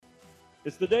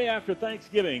It's the day after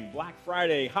Thanksgiving, Black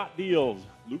Friday, hot deals,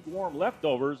 lukewarm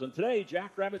leftovers, and today,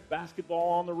 Jackrabbit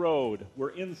basketball on the road.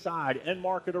 We're inside End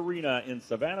Market Arena in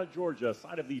Savannah, Georgia,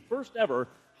 site of the first ever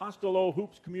Hostillo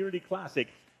Community Classic.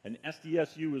 And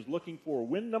SDSU is looking for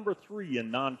win number 3 in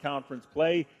non-conference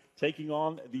play, taking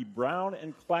on the brown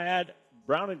and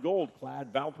gold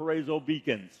clad Valparaiso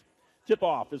Beacons.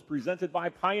 Tip-off is presented by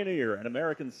Pioneer, an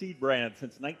American seed brand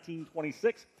since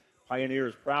 1926. Pioneer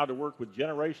is proud to work with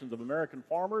generations of American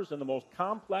farmers in the most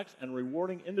complex and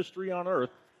rewarding industry on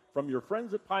earth. From your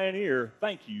friends at Pioneer,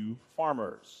 thank you,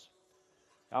 farmers.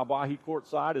 Now Bahe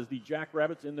courtside as the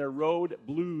Jackrabbits in their road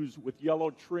blues with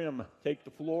yellow trim take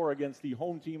the floor against the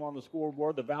home team on the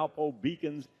scoreboard, the Valpo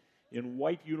Beacons in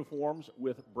white uniforms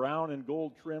with brown and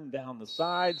gold trim down the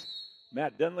sides.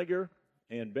 Matt Denlinger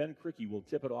and Ben Cricky will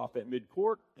tip it off at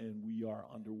midcourt, and we are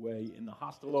underway in the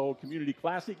Hostillo Community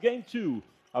Classic. Game 2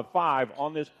 of 5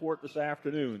 on this court this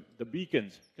afternoon. The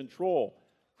Beacons control.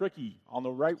 Cricky on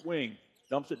the right wing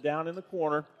dumps it down in the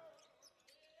corner.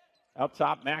 Out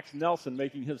top, Max Nelson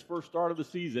making his first start of the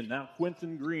season. Now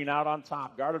Quentin Green out on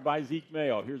top, guarded by Zeke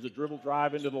Mayo. Here's a dribble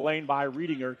drive into the lane by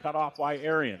Riedinger, cut off by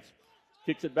Arians.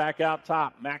 Kicks it back out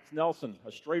top. Max Nelson,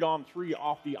 a straight-on 3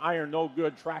 off the iron, no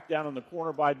good. Tracked down in the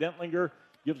corner by Dentlinger.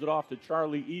 Gives it off to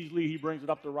Charlie Easley. He brings it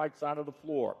up the right side of the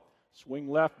floor.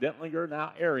 Swing left, Dentlinger,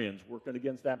 now Arians working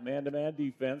against that man-to-man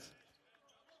defense.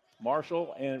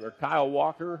 Kyle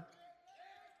Walker.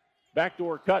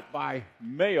 Backdoor cut by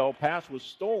Mayo. Pass was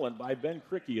stolen by Ben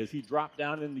Cricky as he dropped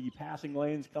down in the passing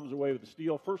lanes, comes away with the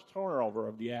steal. First turnover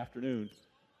of the afternoon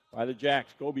by the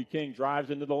Jacks. Kobe King drives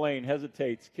into the lane,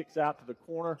 hesitates, kicks out to the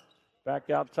corner, back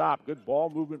out top. Good ball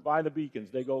movement by the Beacons.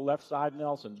 They go left side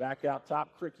Nelson, back out top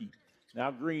Cricky.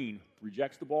 Now Green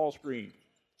rejects the ball screen.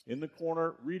 In the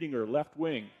corner, Riedinger, left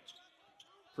wing.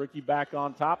 Cricky back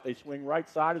on top. They swing right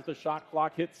side as the shot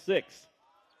clock hits 6.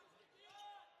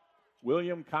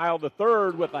 William Kyle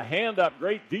III with a hand up.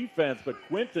 Great defense, but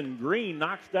Quentin Green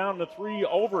knocks down the 3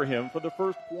 over him for the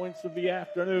first points of the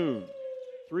afternoon.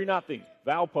 3-0.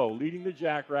 Valpo leading the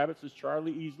Jackrabbits as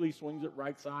Charlie Easley swings it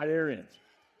right side Arians.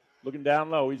 Looking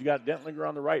down low, he's got Dentlinger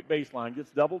on the right baseline.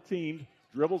 Gets double teamed,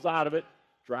 dribbles out of it.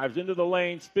 Drives into the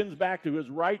lane, spins back to his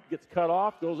right, gets cut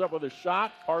off, goes up with a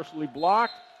shot, partially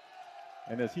blocked.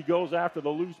 And as he goes after the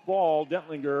loose ball,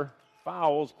 Dentlinger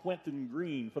fouls Quentin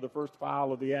Green for the first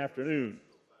foul of the afternoon.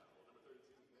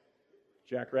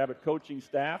 Jackrabbit coaching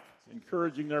staff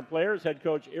encouraging their players. Head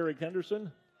coach Eric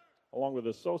Henderson, along with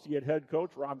associate head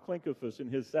coach Rob Klinkofus in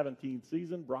his 17th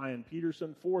season. Brian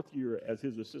Peterson, 4th year as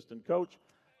his assistant coach.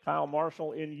 Kyle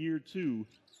Marshall in year 2.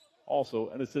 Also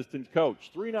an assistant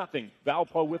coach. 3-0.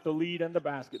 Valpo with the lead and the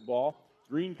basketball.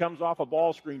 Green comes off a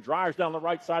ball screen, drives down the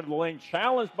right side of the lane,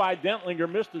 challenged by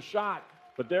Dentlinger, missed a shot.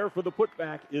 But there for the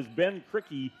putback is Ben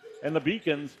Cricky, and the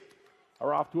Beacons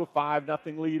are off to a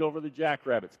 5-0 lead over the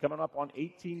Jackrabbits. Coming up on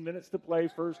 18 minutes to play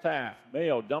first half.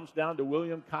 Mayo dumps down to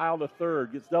William Kyle III,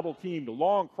 gets double teamed, a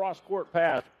long cross-court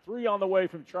pass. 3 on the way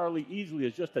from Charlie Easley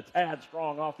is just a tad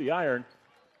strong off the iron.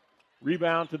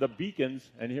 Rebound to the Beacons,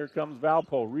 and here comes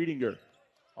Valpo. Riedinger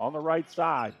on the right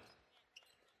side.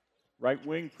 Right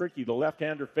wing, Cricky, the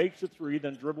left-hander, fakes a 3,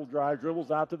 then dribbles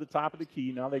out to the top of the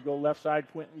key. Now they go left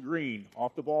side, Quentin Green.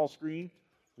 Off the ball screen,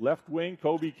 left wing,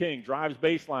 Kobe King drives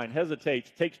baseline,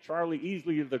 hesitates, takes Charlie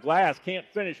Easley to the glass, can't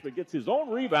finish, but gets his own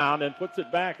rebound and puts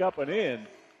it back up and in.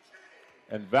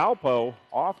 And Valpo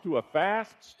off to a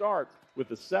fast start with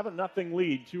a 7-0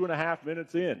 lead, 2.5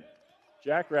 minutes in.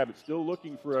 Jackrabbits still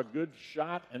looking for a good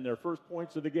shot and their first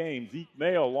points of the game. Zeke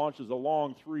Mayo launches a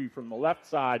long 3 from the left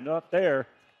side. Not there.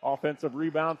 Offensive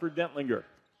rebound for Dentlinger.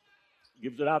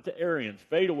 Gives it out to Arians.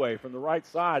 Fade away from the right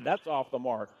side. That's off the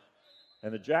mark.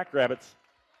 And the Jackrabbits,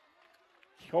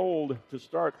 cold to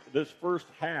start this first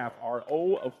half, are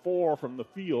 0 of 4 from the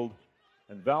field.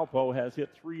 And Valpo has hit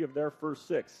 3 of their first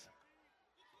 6.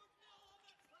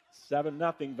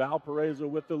 7-0, Valparaiso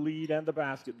with the lead and the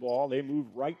basketball. They move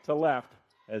right to left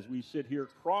as we sit here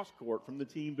cross-court from the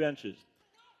team benches.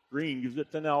 Green gives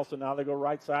it to Nelson. Now they go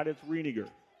right side. It's Riedinger.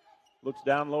 Looks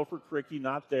down low for Cricky.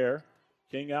 Not there.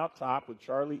 King out top with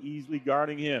Charlie Easley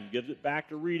guarding him. Gives it back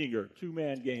to Riedinger.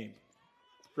 2-man game.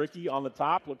 Cricky on the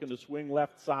top looking to swing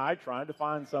left side. Trying to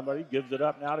find somebody. Gives it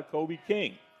up now to Kobe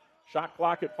King. Shot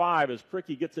clock at 5 as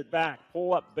Cricky gets it back.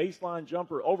 Pull up baseline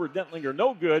jumper over Dentlinger.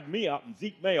 No good. And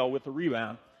Zeke Mayo with the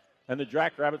rebound. And the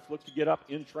Jackrabbits look to get up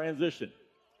in transition.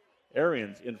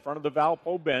 Arians in front of the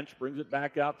Valpo bench brings it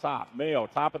back out top. Mayo,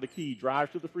 top of the key,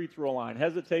 drives to the free throw line.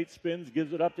 Hesitates, spins,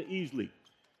 gives it up to Easley.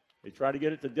 They try to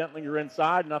get it to Dentlinger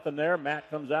inside. Nothing there. Matt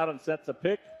comes out and sets a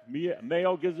pick.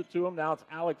 Mayo gives it to him. Now it's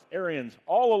Alex Arians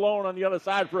all alone on the other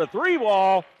side for a 3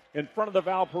 ball. in front of the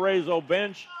Valparaiso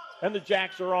bench, and the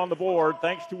Jacks are on the board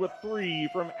thanks to a 3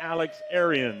 from Alex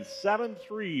Arians.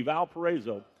 7-3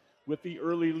 Valparaiso with the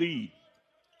early lead.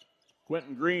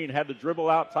 Quentin Green had the dribble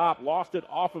out top, lost it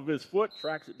off of his foot,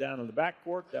 tracks it down in the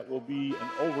backcourt. That will be an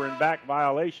over and back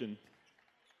violation.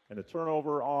 And a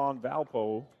turnover on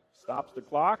Valpo stops the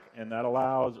clock, and that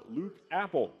allows Luke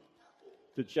Apple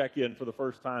to check in for the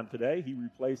first time today. He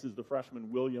replaces the freshman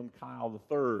William Kyle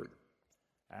III.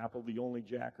 Apple, the only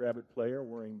Jackrabbit player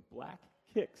wearing black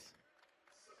kicks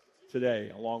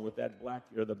today, along with that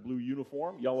the blue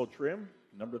uniform, yellow trim,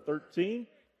 number 13.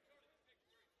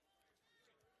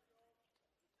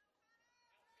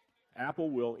 Apple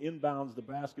will inbounds the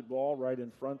basketball right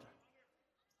in front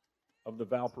of the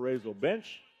Valparaiso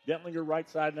bench. Dentlinger right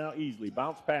side now easily.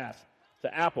 Bounce pass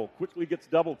to Apple. Quickly gets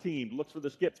double teamed. Looks for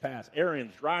the skip pass.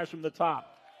 Arians drives from the top.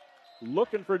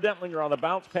 Looking for Dentlinger on the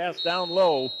bounce pass down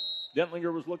low.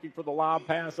 Dentlinger was looking for the lob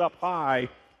pass up high.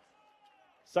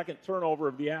 Second turnover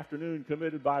of the afternoon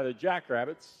committed by the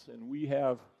Jackrabbits. And we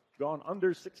have gone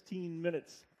under 16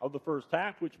 minutes of the first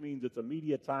half, which means it's a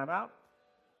media timeout.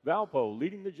 Valpo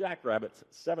leading the Jackrabbits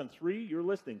 7-3. You're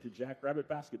listening to Jackrabbit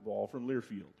basketball from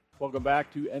Learfield. Welcome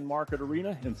back to Enmarket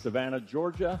Arena in Savannah,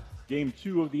 Georgia. Game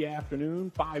 2 of the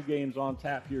afternoon. 5 games on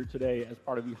tap here today as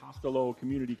part of the Hostillo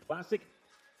Community Classic.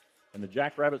 And the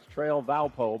Jackrabbits trail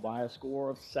Valpo by a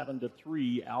score of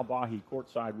 7-3. Al Bahe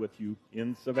courtside with you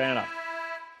in Savannah.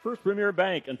 First Premier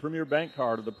Bank and Premier Bank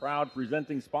Card are the proud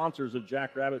presenting sponsors of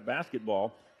Jackrabbit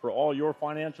basketball. For all your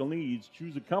financial needs,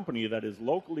 choose a company that is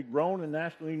locally grown and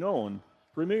nationally known.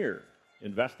 Premier,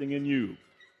 investing in you.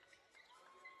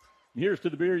 And here's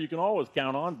to the beer you can always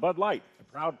count on, Bud Light, a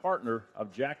proud partner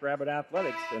of Jackrabbit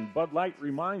Athletics, and Bud Light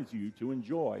reminds you to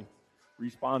enjoy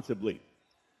responsibly.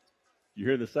 You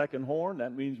hear the second horn,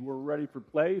 that means we're ready for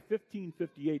play.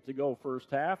 15:58 to go first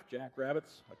half.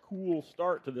 Jackrabbits, a cool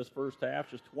start to this first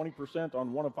half, just 20%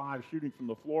 on 1 of 5 shooting from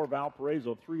the floor.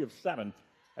 Valparaiso, 3 of 7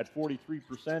 at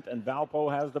 43%, and Valpo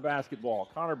has the basketball.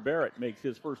 Connor Barrett makes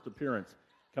his first appearance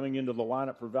coming into the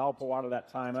lineup for Valpo out of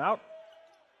that timeout.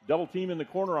 Double team in the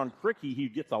corner on Cricky. He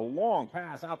gets a long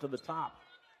pass out to the top.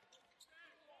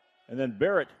 And then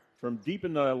Barrett from deep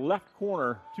in the left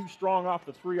corner, too strong off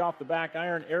the 3 off the back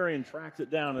iron. Arian tracks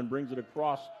it down and brings it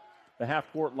across the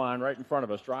half-court line right in front of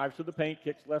us. Drives to the paint,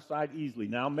 kicks left side easily.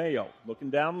 Now Mayo looking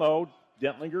down low.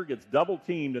 Dentlinger gets double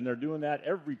teamed, and they're doing that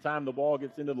every time the ball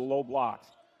gets into the low blocks.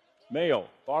 Mayo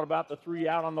thought about the 3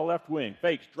 out on the left wing.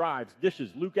 Fakes, drives, dishes.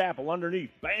 Luke Apple underneath.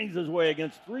 Bangs his way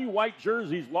against 3 white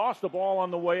jerseys. Lost the ball on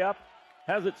the way up.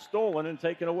 Has it stolen and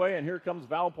taken away. And here comes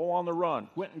Valpo on the run.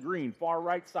 Quentin Green, far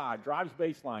right side. Drives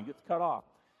baseline. Gets cut off.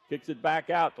 Kicks it back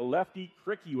out to lefty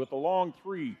Cricky with a long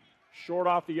 3. Short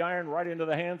off the iron right into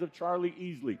the hands of Charlie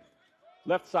Easley.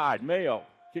 Left side, Mayo.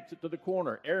 Kicks it to the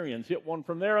corner. Arians hit one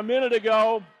from there a minute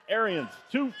ago. Arians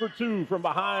 2 for 2 from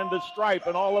behind the stripe,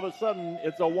 and all of a sudden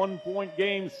it's a 1-point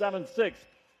game, 7-6,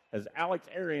 as Alex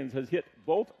Arians has hit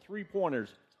both 3-pointers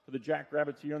for the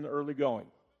Jackrabbits here in the early going.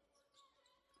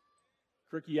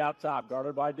 Cricky out top,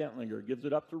 guarded by Dentlinger. Gives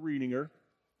it up to Reedinger.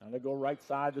 Now they go right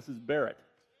side. This is Barrett.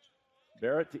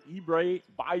 Barrett to Ibre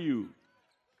Bayou.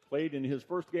 Played in his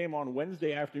first game on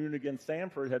Wednesday afternoon against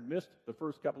Sanford. Had missed the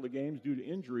first couple of games due to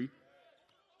injury.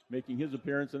 Making his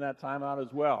appearance in that timeout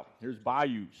as well. Here's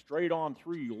Bayou, straight on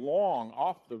 3, long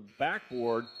off the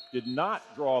backboard. Did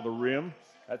not draw the rim.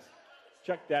 That's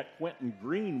checked that Quentin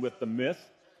Green with the miss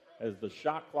as the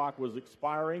shot clock was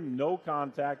expiring. No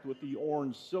contact with the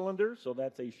orange cylinder, so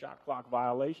that's a shot clock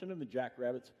violation, and the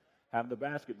Jackrabbits have the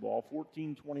basketball.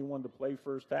 14:21 to play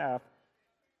first half,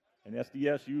 and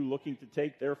SDSU looking to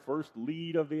take their first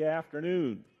lead of the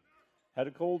afternoon. Had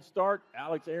a cold start.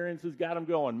 Alex Arians has got him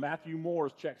going. Matthew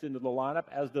Moores checks into the lineup,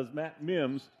 as does Matt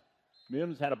Mims.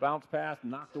 Mims had a bounce pass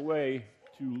knocked away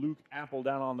to Luke Apple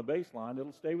down on the baseline.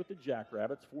 It'll stay with the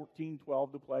Jackrabbits.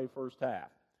 14:12 to play first half.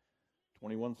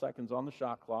 21 seconds on the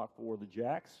shot clock for the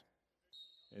Jacks.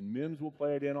 And Mims will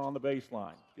play it in on the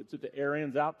baseline. Gets it to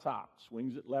Arians out top.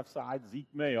 Swings it left side.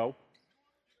 Zeke Mayo.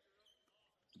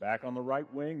 Back on the right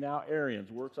wing, now Arians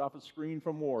works off a screen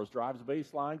from Moores, drives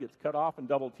baseline, gets cut off and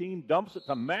double team, dumps it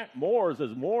to Matt Moores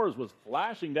as Moores was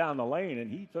flashing down the lane,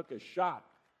 and he took a shot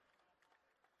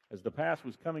as the pass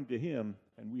was coming to him,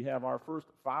 and we have our first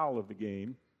foul of the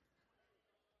game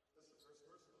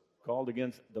called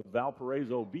against the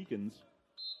Valparaiso Beacons.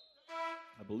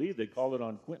 I believe they called it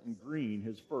on Quentin Green,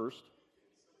 his first,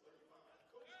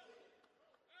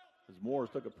 as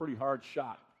Moores took a pretty hard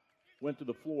shot. Went to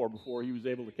the floor before he was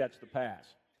able to catch the pass.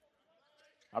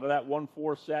 Out of that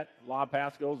 1-4 set, lob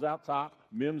pass goes out top.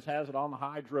 Mims has it on the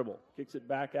high dribble. Kicks it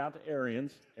back out to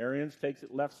Arians. Arians takes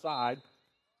it left side.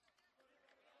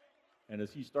 And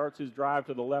as he starts his drive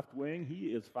to the left wing, he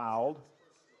is fouled.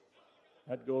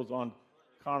 That goes on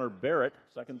Connor Barrett,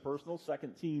 second personal,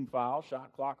 second team foul.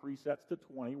 Shot clock resets to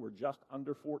 20. We're just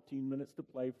under 14 minutes to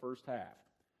play first half.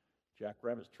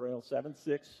 Jackrabbits trail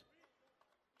 7-6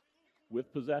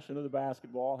 with possession of the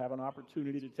basketball, have an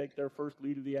opportunity to take their first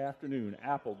lead of the afternoon.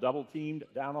 Apple double-teamed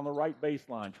down on the right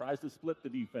baseline, tries to split the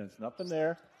defense. Nothing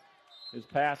there. His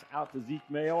pass out to Zeke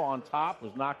Mayo on top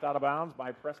was knocked out of bounds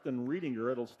by Preston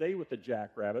Reedinger. It'll stay with the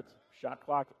Jackrabbits. Shot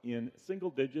clock in single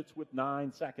digits with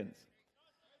 9 seconds.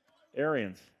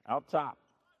 Arians out top.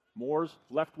 Moore's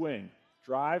left wing.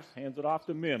 Drives, hands it off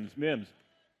to Mims. Mims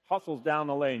hustles down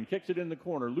the lane, kicks it in the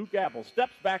corner. Luke Apple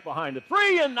steps back behind the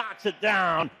three and knocks it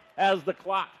down as the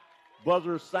clock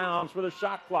buzzer sounds for the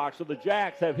shot clock. So the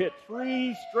Jacks have hit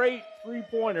 3 straight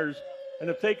three-pointers and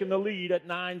have taken the lead at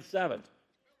 9-7.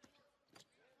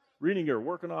 Reedinger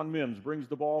working on Mims, brings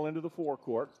the ball into the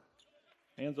forecourt.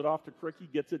 Hands it off to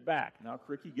Cricky, gets it back. Now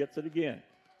Cricky gets it again.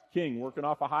 King working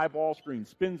off a high ball screen,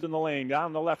 spins in the lane,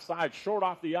 down the left side, short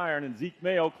off the iron, and Zeke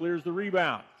Mayo clears the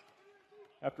rebound.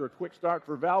 After a quick start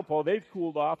for Valpo, they've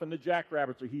cooled off, and the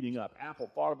Jackrabbits are heating up.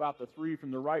 Apple thought about the three from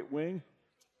the right wing,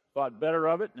 thought better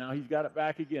of it. Now he's got it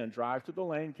back again. Drives to the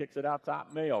lane, kicks it out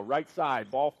top. Mayo, right side,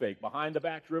 ball fake, behind the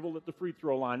back dribble at the free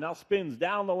throw line. Now spins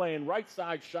down the lane, right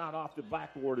side shot off the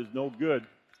backboard is no good.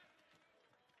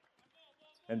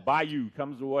 And Bayou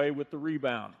comes away with the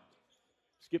rebound.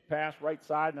 Skip pass right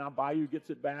side. Now Bayou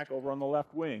gets it back over on the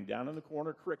left wing. Down in the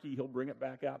corner, Cricky. He'll bring it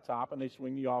back out top, and they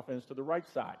swing the offense to the right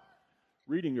side.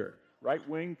 Reedinger, right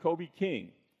wing, Kobe King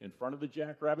in front of the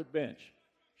Jackrabbit bench.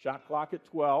 Shot clock at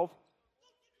 12.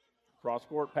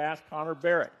 Cross-court pass, Connor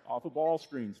Barrett. Off a ball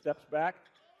screen, steps back.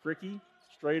 Cricky,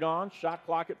 straight on. Shot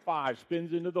clock at 5.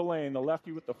 Spins into the lane. The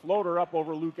lefty with the floater up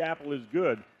over Luke Apple is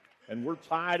good. And we're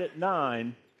tied at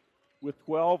 9 with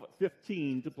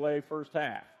 12:15 to play first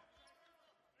half.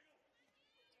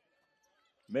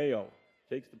 Mayo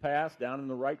takes the pass down in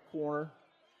the right corner.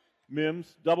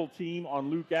 Mims double team on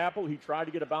Luke Apple. He tried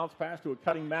to get a bounce pass to a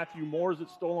cutting Matthew Moores.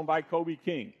 It's stolen by Kobe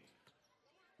King.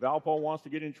 Valpo wants to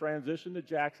get in transition. The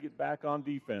Jacks get back on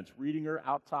defense. Reedinger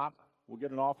out top will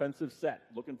get an offensive set.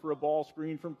 Looking for a ball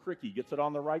screen from Cricky. Gets it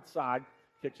on the right side.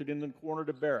 Kicks it in the corner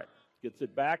to Barrett. Gets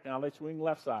it back. Now they swing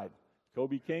left side.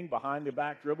 Kobe King behind the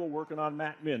back dribble working on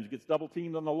Matt Mims. Gets double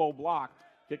teamed on the low block.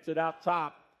 Kicks it out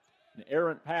top. An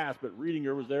errant pass, but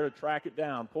Reedinger was there to track it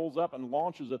down. Pulls up and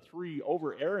launches a three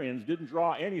over Arians. Didn't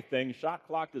draw anything. Shot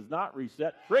clock does not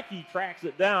reset. Cricky tracks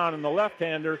it down, and the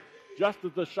left-hander, just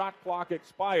as the shot clock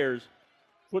expires,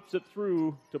 puts it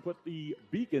through to put the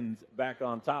Beacons back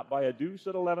on top by a deuce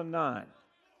at 11-9.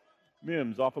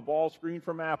 Mims off a ball screen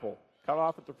from Apple. Cut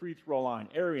off at the free throw line.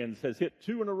 Arians has hit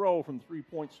 2 in a row from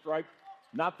three-point strike.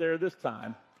 Not there this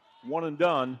time. One and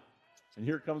done. And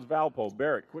here comes Valpo.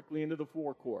 Barrett quickly into the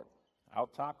forecourt.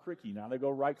 Out top, Cricky. Now they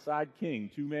go right side, King.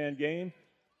 Two-man game.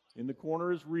 In the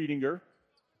corner is Reedinger.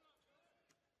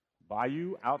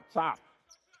 Bayou out top.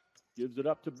 Gives it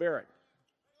up to Barrett.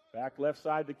 Back left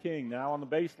side to King. Now on the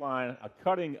baseline, a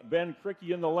cutting Ben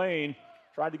Cricky in the lane.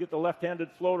 Tried to get the left-handed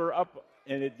floater up,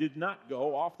 and it did not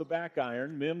go off the back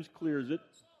iron. Mims clears it.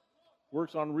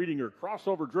 Works on Reedinger.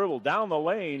 Crossover dribble down the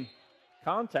lane.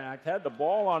 Contact. Had the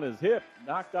ball on his hip.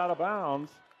 Knocked out of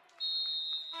bounds.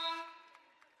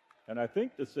 And I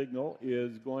think the signal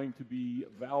is going to be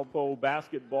Valpo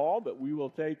basketball, but we will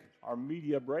take our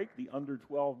media break, the under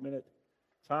 12-minute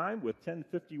time, with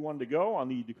 10:51 to go on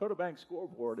the Dakota Bank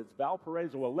scoreboard. It's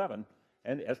Valparaiso 11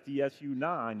 and SDSU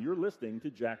 9. You're listening to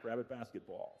Jackrabbit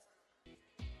Basketball.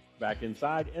 Back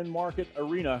inside End Market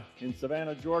Arena in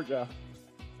Savannah, Georgia.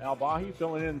 Al Bahe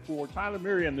filling in for Tyler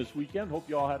Miriam this weekend. Hope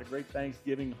you all had a great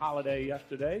Thanksgiving holiday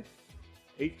yesterday.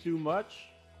 Ate too much,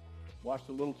 watched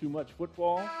a little too much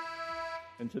football.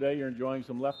 And today you're enjoying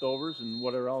some leftovers and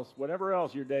whatever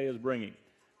else your day is bringing.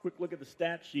 Quick look at the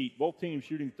stat sheet. Both teams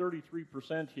shooting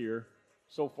 33% here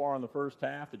so far in the first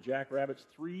half. The Jackrabbits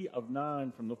 3 of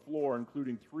 9 from the floor,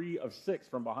 including 3 of 6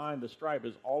 from behind the stripe,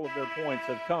 as all of their points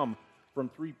have come from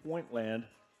three-point land.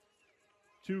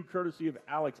 2 courtesy of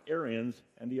Alex Arians,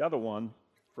 and the other one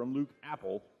from Luke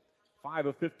Apple. 5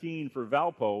 of 15 for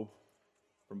Valpo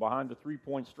from behind the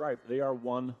three-point stripe. They are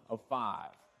 1 of 5.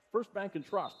 First Bank and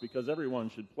Trust, because everyone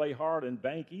should play hard and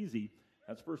bank easy.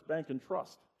 That's First Bank and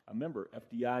Trust, a member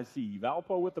FDIC.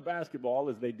 Valpo with the basketball,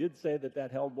 as they did say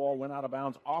that held ball went out of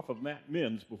bounds off of Matt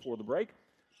Mims before the break.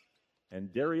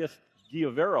 And Darius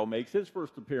Giovero makes his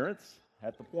first appearance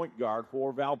at the point guard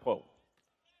for Valpo.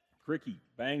 Cricky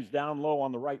bangs down low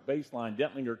on the right baseline.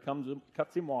 Dentlinger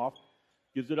cuts him off.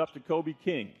 Gives it up to Kobe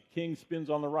King. King spins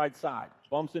on the right side.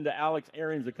 Bumps into Alex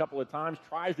Arians a couple of times.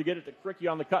 Tries to get it to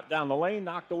Cricky on the cut down the lane.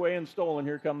 Knocked away and stolen.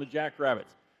 Here come the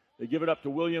Jackrabbits. They give it up to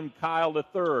William Kyle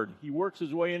III. He works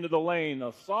his way into the lane.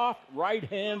 A soft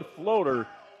right-hand floater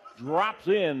drops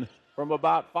in from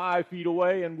about 5 feet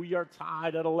away, and we are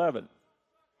tied at 11.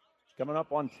 Coming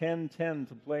up on 10-10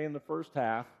 to play in the first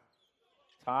half.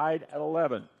 Tied at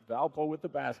 11. Valpo with the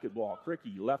basketball.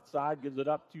 Cricky, left side, gives it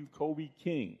up to Kobe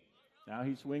King. Now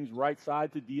he swings right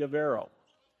side to Diavero.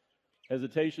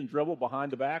 Hesitation dribble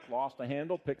behind the back, lost the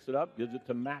handle, picks it up, gives it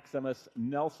to Maximus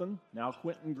Nelson. Now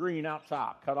Quentin Green out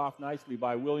top, cut off nicely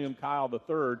by William Kyle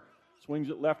III. Swings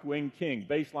it left wing King.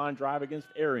 Baseline drive against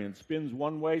Arian. Spins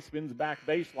one way, spins back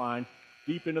baseline.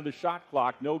 Deep into the shot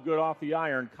clock, no good off the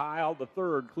iron. Kyle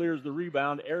III clears the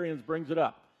rebound. Arians brings it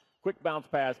up. Quick bounce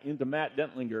pass into Matt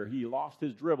Dentlinger. He lost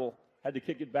his dribble, had to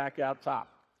kick it back out top.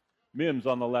 Mims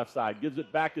on the left side, gives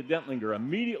it back to Dentlinger.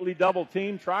 Immediately double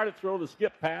team, try to throw the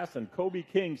skip pass, and Kobe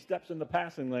King steps in the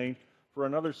passing lane for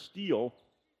another steal.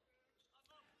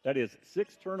 That is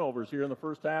 6 turnovers here in the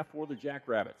first half for the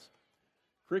Jackrabbits.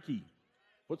 Cricky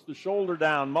puts the shoulder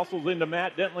down, muscles into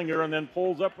Matt Dentlinger, and then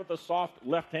pulls up with a soft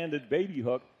left-handed baby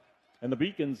hook. And the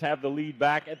Beacons have the lead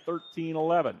back at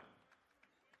 13-11.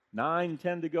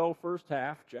 9:10 to go first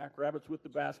half. Jackrabbits with the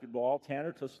basketball.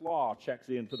 Tanner Teslaw checks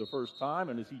in for the first time,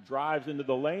 and as he drives into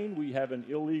the lane, we have an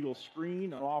illegal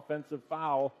screen, an offensive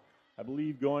foul, I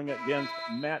believe going against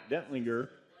Matt Dentlinger,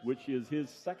 which is his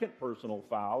second personal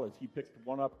foul as he picked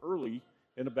one up early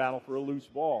in a battle for a loose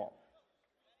ball.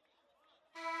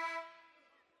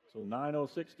 So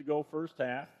 9:06 to go first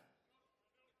half.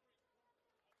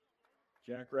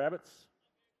 Jackrabbits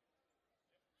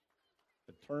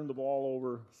have turned the ball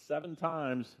over 7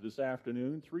 times this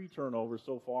afternoon. 3 turnovers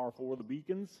so far for the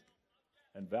Beacons.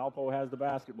 And Valpo has the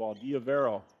basketball.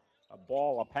 Diavero,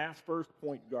 a pass first,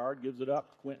 point guard, gives it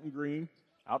up. Quentin Green,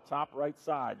 out top right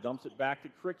side. Dumps it back to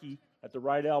Cricky at the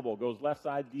right elbow. Goes left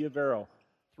side, Diavero.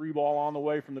 3 ball on the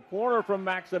way from the corner from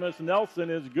Maximus Nelson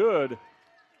is good.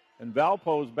 And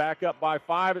Valpo's back up by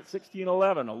 5 at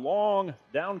 16-11. A long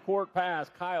down-court pass.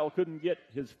 Kyle couldn't get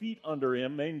his feet under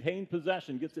him. Maintained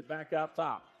possession. Gets it back out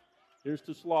top. Here's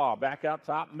to Slaw. Back out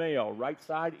top, Mayo. Right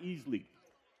side, Easley.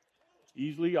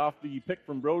 Easley off the pick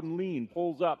from Broden Lean.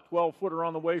 Pulls up. 12-footer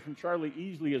on the way from Charlie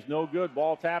Easley is no good.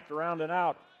 Ball tapped around and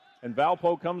out. And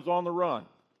Valpo comes on the run.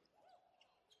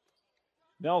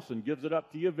 Nelson gives it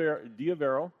up to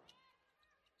Diavero.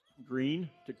 Green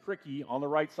to Cricky on the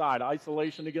right side.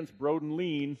 Isolation against Broden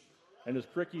Lean. And as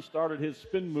Cricky started his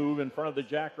spin move in front of the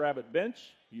Jackrabbit bench,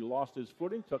 he lost his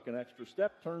footing, took an extra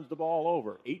step, turns the ball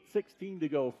over. 8:16 to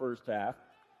go first half.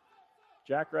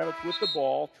 Jackrabbits with the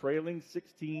ball, trailing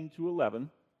 16-11.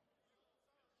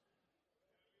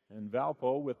 And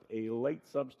Valpo with a late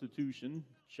substitution.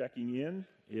 Checking in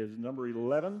is number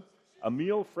 11,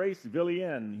 Emil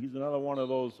Freys-Villien. He's another one of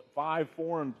those 5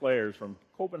 foreign players from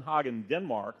Copenhagen,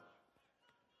 Denmark.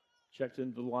 Checks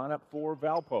into the lineup for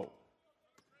Valpo.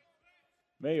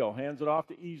 Mayo hands it off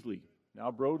to Easley.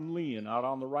 Now Broden Lean out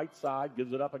on the right side,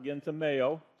 gives it up again to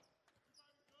Mayo.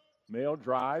 Mayo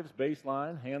drives,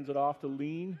 baseline, hands it off to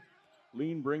Lean.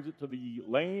 Lean brings it to the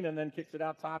lane and then kicks it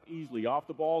out top Easley. Off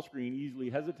the ball screen, Easley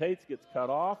hesitates, gets cut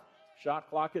off. Shot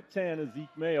clock at 10 as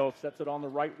Zeke Mayo sets it on the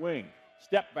right wing.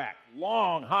 Step back,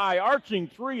 long, high, arching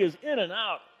 3 is in and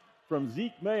out from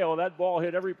Zeke Mayo. That ball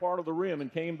hit every part of the rim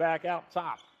and came back out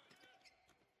top.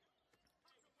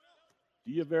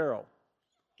 Diavero,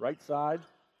 right side,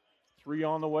 3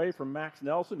 on the way from Max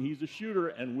Nelson. He's a shooter,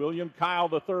 and William Kyle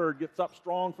III gets up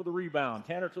strong for the rebound.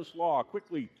 Tanner Teslaw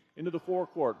quickly into the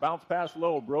forecourt. Bounce pass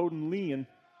low. Broden Lean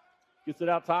gets it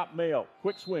out top. Mayo.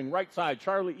 Quick swing, right side.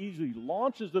 Charlie Easley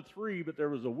launches the 3, but there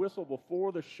was a whistle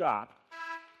before the shot.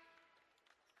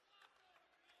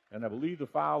 And I believe the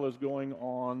foul is going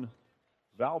on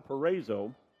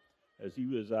Valparaiso, as he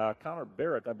was Connor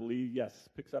Barrett, I believe,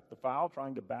 picks up the foul,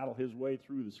 trying to battle his way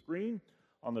through the screen.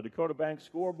 On the Dakota Bank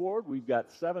scoreboard, we've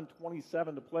got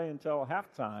 7:27 to play until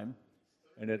halftime,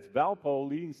 and it's Valpo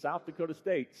leading South Dakota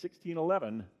State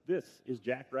 16-11. This is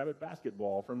Jackrabbit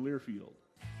basketball from Learfield.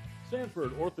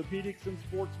 Sanford Orthopedics and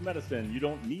Sports Medicine. You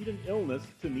don't need an illness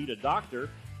to need a doctor.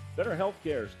 Better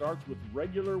healthcare starts with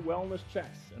regular wellness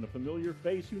checks and a familiar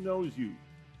face who knows you.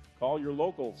 Call your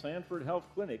local Sanford Health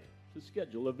Clinic to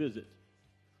schedule a visit.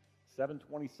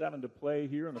 7:27 to play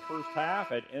here in the first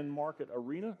half at End Market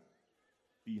Arena.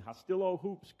 The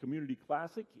Hostillo Community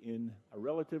Classic in a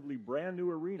relatively brand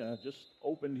new arena just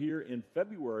opened here in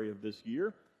February of this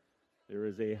year. There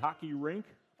is a hockey rink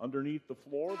underneath the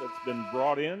floor that's been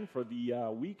brought in for the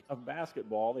week of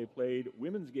basketball. They played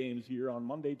women's games here on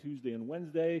Monday, Tuesday, and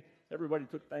Wednesday, Everybody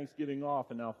took Thanksgiving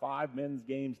off, and now 5 men's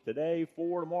games today,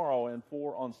 4 tomorrow, and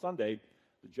 4 on Sunday.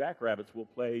 The Jackrabbits will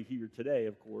play here today,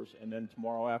 of course, and then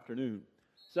tomorrow afternoon.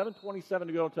 7:27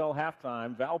 to go till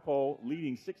halftime. Valpo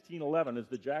leading 16-11 as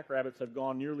the Jackrabbits have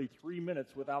gone nearly 3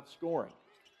 minutes without scoring.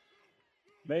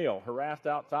 Mayo harassed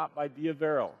out top by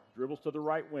Diavero. Dribbles to the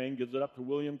right wing, gives it up to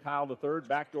William Kyle III.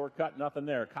 Backdoor cut, nothing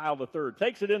there. Kyle III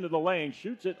takes it into the lane,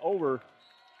 shoots it over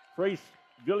Trace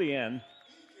Villian.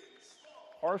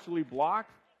 Partially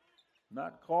blocked,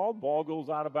 not called. Ball goes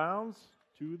out of bounds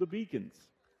to the Beacons.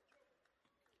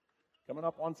 Coming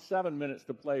up on 7 minutes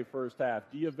to play first half.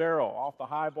 Diavero off the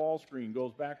high ball screen,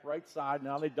 goes back right side.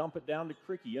 Now they dump it down to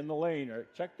Cricky in the lane.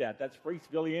 Check that, that's Trace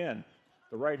Villian.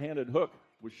 The right-handed hook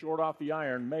was short off the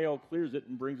iron. Mayo clears it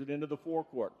and brings it into the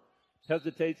forecourt.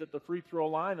 Hesitates at the free throw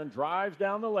line and drives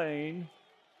down the lane.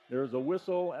 There's a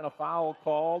whistle and a foul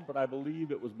called, but I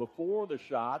believe it was before the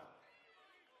shot.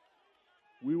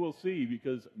 We will see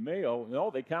because Mayo,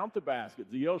 no, they count the basket.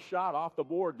 Zio's shot off the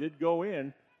board did go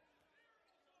in.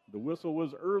 The whistle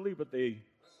was early, but they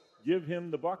give him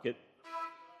the bucket.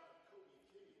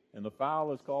 And the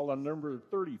foul is called on number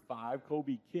 35,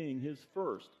 Kobe King, his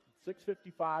first.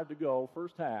 6:55 to go,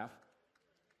 first half.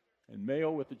 And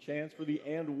Mayo with the chance for the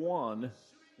and one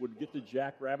would get the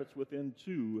Jackrabbits within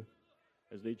 2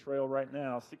 as they trail right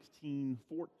now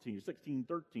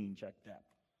 16-13, check that.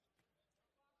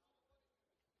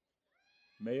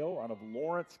 Mayo out of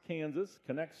Lawrence, Kansas,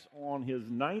 connects on his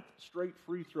 9th straight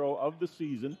free throw of the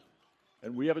season.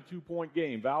 And we have a 2-point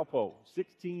game. Valpo,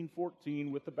 16-14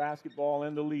 with the basketball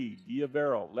and the lead.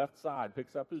 Diavero, left side,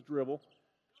 picks up his dribble.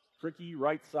 Cricky,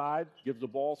 right side, gives the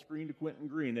ball screen to Quentin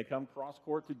Green. They come cross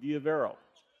court to Diavero.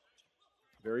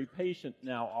 Very patient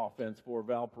now offense for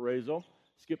Valparaiso.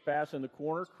 Skip pass in the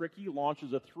corner. Cricky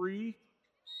launches a 3.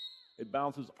 It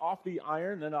bounces off the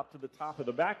iron, then up to the top of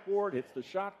the backboard. Hits the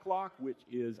shot clock, which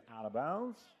is out of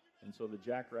bounds. And so the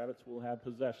Jackrabbits will have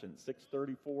possession.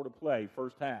 6:34 to play,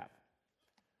 first half.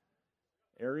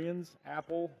 Arians,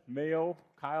 Apple, Mayo,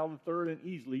 Kyle III, and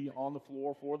Easley on the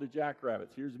floor for the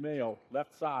Jackrabbits. Here's Mayo,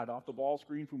 left side, off the ball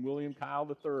screen from William Kyle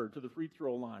III to the free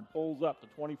throw line. Pulls up, the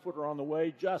 20-footer on the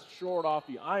way, just short off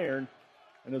the iron.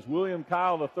 And as William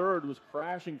Kyle III was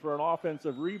crashing for an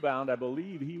offensive rebound, I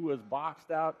believe he was boxed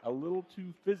out a little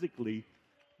too physically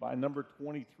by number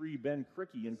 23, Ben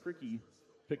Cricky. And Cricky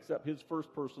picks up his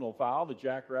first personal foul. The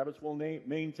Jackrabbits will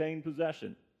maintain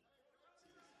possession.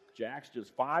 Jacks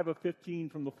just 5 of 15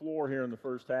 from the floor here in the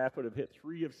first half, but have hit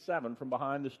 3 of 7 from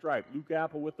behind the stripe. Luke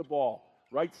Apple with the ball.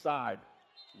 Right side.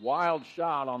 Wild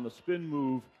shot on the spin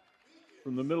move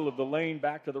from the middle of the lane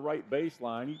back to the right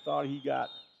baseline. He thought he got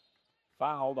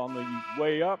fouled on the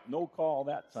way up. No call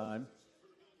that time.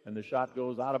 And the shot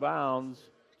goes out of bounds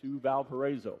to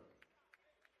Valparaiso.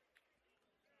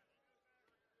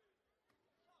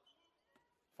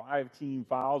 5 team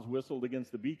fouls whistled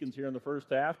against the Beacons here in the first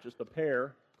half. Just a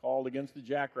pair called against the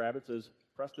Jackrabbits as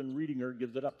Preston Reedinger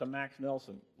gives it up to Max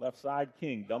Nelson. Left side,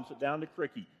 King dumps it down to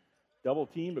Cricky. Double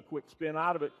team, a quick spin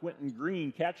out of it. Quentin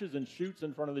Green catches and shoots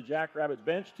in front of the Jackrabbit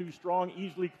bench. Too strong,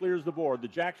 easily clears the board. The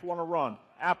Jacks want to run.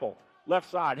 Apple,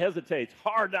 left side, hesitates.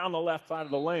 Hard down the left side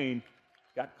of the lane.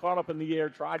 Got caught up in the air,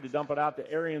 tried to dump it out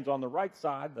to Arians on the right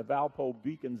side. The Valpo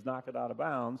Beacons knock it out of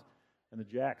bounds. And the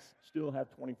Jacks still have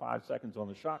 25 seconds on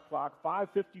the shot clock.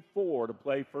 5:54 to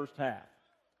play first half.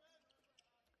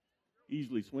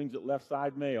 Easley swings it left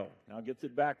side, Mayo. Now gets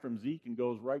it back from Zeke and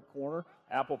goes right corner.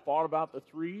 Apple thought about the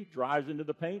 3, drives into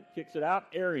the paint, kicks it out.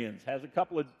 Arians has a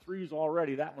couple of 3s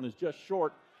already. That one is just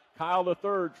short. Kyle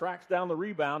III tracks down the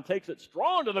rebound, takes it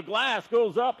strong to the glass,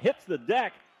 goes up, hits the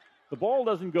deck. The ball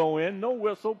doesn't go in. No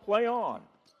whistle, play on.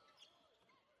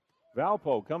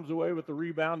 Valpo comes away with the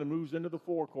rebound and moves into the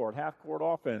forecourt. Half-court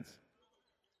offense.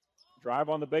 Drive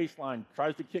on the baseline.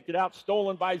 Tries to kick it out.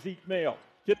 Stolen by Zeke Mayo.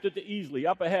 Tipped it to Easley.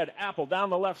 Up ahead. Apple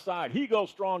down the left side. He goes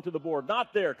strong to the board.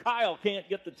 Not there. Kyle can't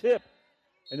get the tip.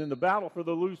 And in the battle for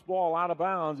the loose ball out of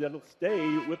bounds, it'll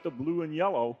stay with the blue and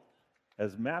yellow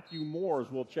as Matthew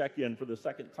Moores will check in for the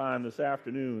second time this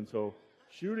afternoon. So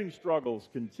shooting struggles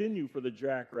continue for the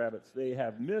Jackrabbits. They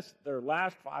have missed their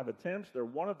last 5 attempts. They're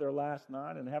 1 of their last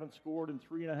 9 and haven't scored in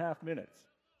 3.5 minutes.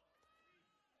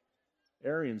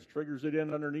 Arians triggers it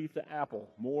in underneath to Apple.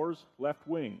 Moores, left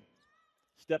wing.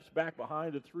 Steps back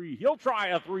behind a 3. He'll try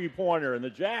a 3-pointer, and the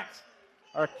Jacks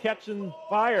are catching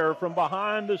fire from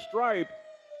behind the stripe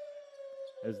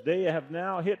as they have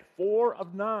now hit 4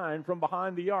 of 9 from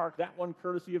behind the arc. That one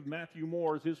courtesy of Matthew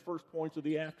Moores, his first points of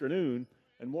the afternoon.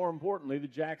 And more importantly, the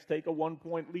Jacks take a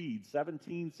 1-point lead,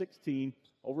 17-16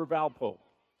 over Valpo.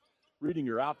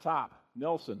 Reedinger out top.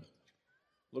 Nelson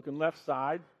looking left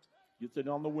side. Gets it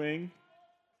on the wing.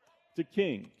 to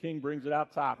King. King brings it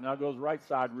out top. Now goes right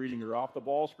side, Reedinger off the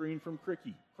ball screen from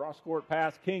Cricky. Cross-court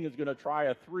pass. King is going to try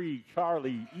a three.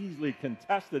 Charlie easily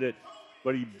contested it,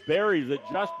 but he buries it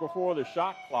just before the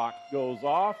shot clock goes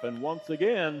off. And once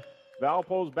again,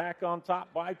 Valpo's back on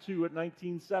top by 2 at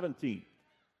 19-17.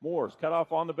 Moores cut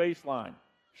off on the baseline.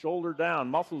 Shoulder down,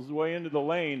 muscles his way into the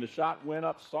lane. The shot went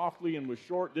up softly and was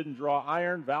short, didn't draw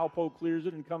iron. Valpo clears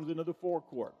it and comes into the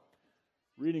forecourt.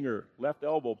 Reedinger, left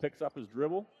elbow, picks up his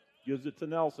dribble, gives it to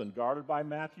Nelson, guarded by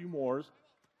Matthew Moores.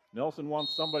 Nelson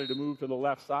wants somebody to move to the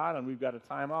left side, and we've got a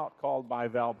timeout called by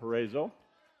Valparaiso.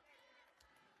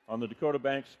 On the Dakota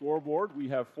Bank scoreboard, we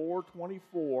have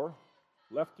 4:24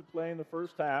 left to play in the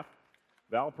first half.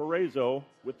 Valparaiso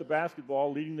with the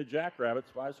basketball, leading the Jackrabbits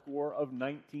by a score of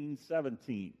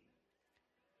 19-17.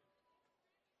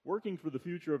 Working for the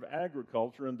future of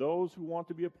agriculture and those who want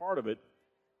to be a part of it,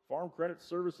 Farm Credit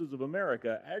Services of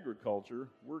America Agriculture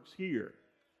works here.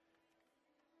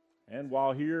 And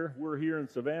while we're here in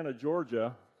Savannah,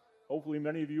 Georgia, hopefully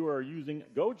many of you are using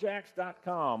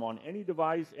GoJax.com on any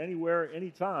device, anywhere,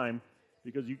 anytime,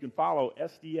 because you can follow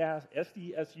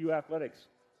SDSU Athletics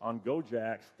on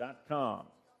GoJax.com.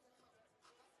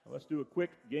 Let's do a quick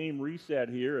game reset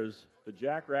here as the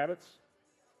Jackrabbits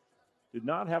did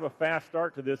not have a fast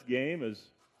start to this game as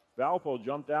Valpo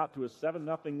jumped out to a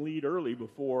 7-0 lead early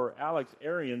before Alex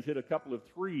Arians hit a couple of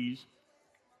threes.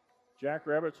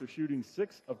 Jackrabbits are shooting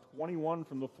 6 of 21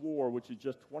 from the floor, which is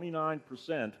just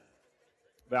 29%.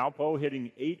 Valpo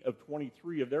hitting 8 of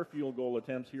 23 of their field goal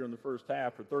attempts here in the first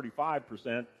half for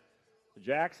 35%. The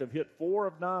Jacks have hit 4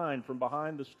 of 9 from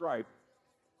behind the stripe,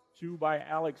 2 by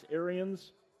Alex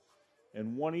Arians,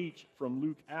 and 1 each from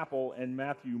Luke Apple and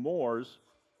Matthew Moores.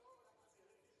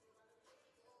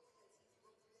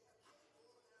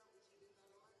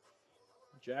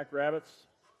 Jackrabbits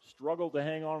struggled to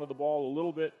hang on to the ball a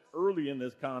little bit early in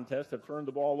this contest, have turned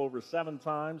the ball over 7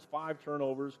 times, 5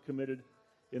 turnovers committed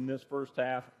in this first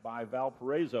half by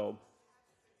Valparaiso.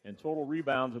 And total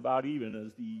rebounds about even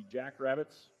as the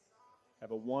Jackrabbits have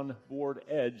a 1-board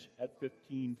edge at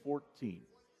 15-14.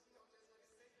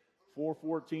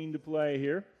 4:14 to play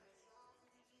here.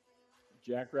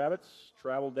 Jackrabbits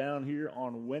travel down here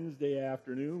on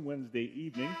Wednesday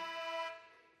evening.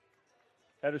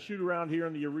 Had a shoot-around here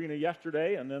in the arena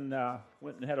yesterday and then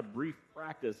went and had a brief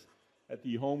practice at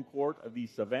the home court of the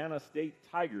Savannah State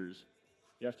Tigers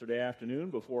yesterday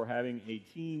afternoon before having a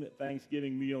team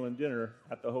Thanksgiving meal and dinner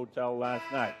at the hotel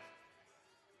last night.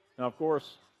 Now, of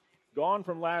course, gone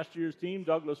from last year's team,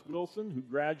 Douglas Wilson, who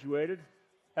graduated,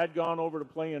 had gone over to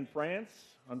play in France.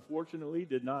 Unfortunately,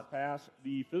 did not pass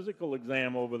the physical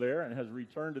exam over there and has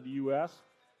returned to the U.S.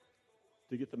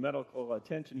 to get the medical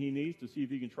attention he needs to see if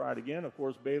he can try it again. Of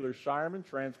course, Baylor Shireman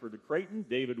transferred to Creighton.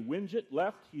 David Winget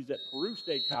left. He's at Peru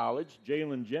State College.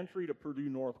 Jalen Gentry to Purdue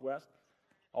Northwest.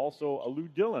 Also,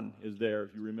 Alou Dillon is there,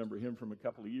 if you remember him from a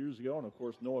couple of years ago. And, of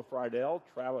course, Noah Friedel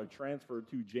transferred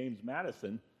to James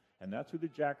Madison. And that's who the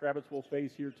Jackrabbits will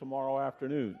face here tomorrow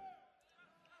afternoon.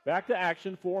 Back to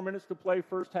action, 4 minutes to play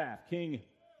first half. King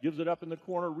gives it up in the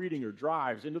corner. Reedinger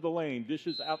drives into the lane,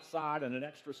 dishes outside, and an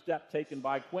extra step taken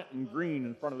by Quentin Green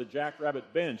in front of the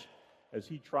Jackrabbit bench as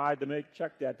he tried to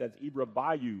check that. That's Ibra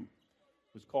Bayou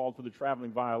was called for the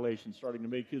traveling violation, starting to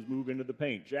make his move into the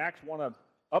paint. Jacks want to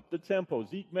up the tempo.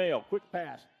 Zeke Mayo, quick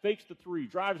pass, fakes the three,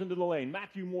 drives into the lane.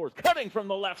 Matthew Moores cutting from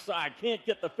the left side, can't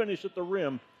get the finish at the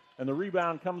rim, and the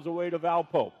rebound comes away to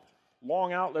Valpo.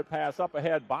 Long outlet pass up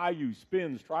ahead. Bayou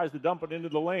spins, tries to dump it into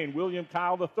the lane. William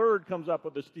Kyle III comes up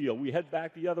with a steal. We head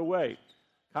back the other way.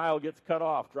 Kyle gets cut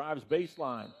off, drives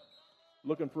baseline,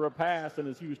 looking for a pass, and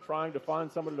as he was trying to find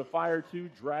somebody to fire to,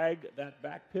 dragged that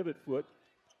back pivot foot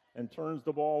and turns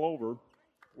the ball over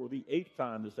for the 8th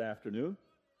time this afternoon.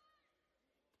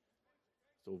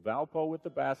 So Valpo with the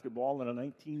basketball and a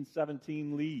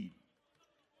 19-17 lead.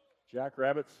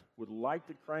 Jackrabbits would like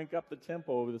to crank up the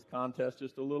tempo of this contest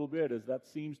just a little bit, as that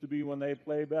seems to be when they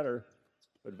play better.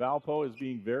 But Valpo is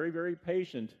being very, very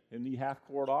patient in the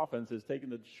half-court offense, has taken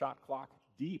the shot clock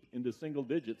deep into single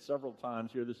digits several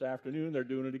times here this afternoon. They're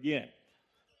doing it again.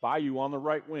 Bayou on the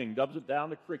right wing, dubs it down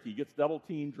to Cricky, gets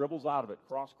double-teamed, dribbles out of it,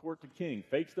 cross-court to King,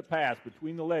 fakes the pass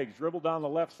between the legs, dribble down the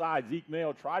left side. Zeke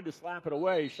Mayo tried to slap it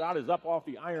away. Shot is up off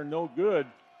the iron, no good.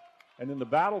 And in the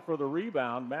battle for the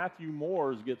rebound, Matthew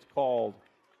Moores gets called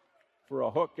for a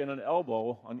hook and an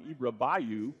elbow on Ibra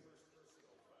Bayou.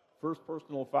 First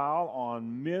personal foul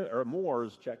on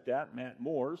Moores, check that, Matt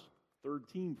Moores. 3rd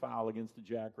team foul against the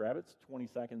Jackrabbits. 20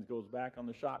 seconds goes back on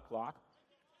the shot clock.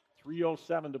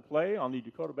 3:07 to play on the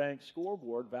Dakota Bank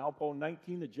scoreboard. Valpo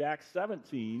 19, the Jacks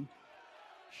 17.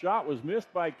 Shot was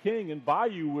missed by King, and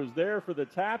Bayou was there for the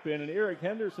tap-in, and Eric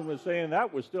Henderson was saying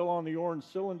that was still on the orange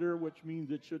cylinder, which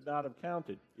means it should not have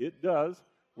counted. It does.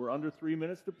 We're under 3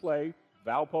 minutes to play.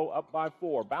 Valpo up by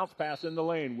 4. Bounce pass in the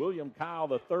lane. William Kyle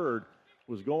III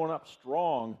was going up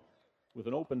strong with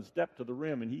an open step to the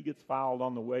rim, and he gets fouled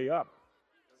on the way up.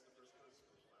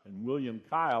 And William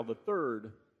Kyle III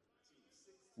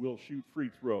will shoot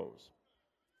free throws.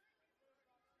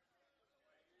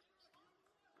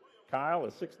 Kyle,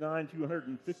 a 6'9",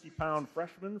 250-pound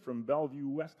freshman from Bellevue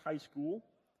West High School.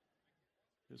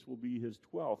 This will be his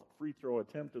 12th free throw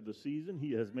attempt of the season.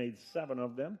 He has made 7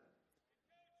 of them.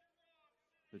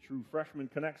 The true freshman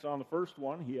connects on the first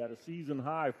one. He had a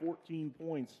season-high 14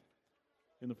 points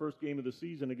in the first game of the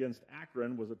season against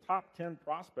Akron, was a top 10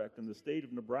 prospect in the state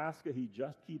of Nebraska. He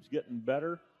just keeps getting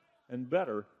better and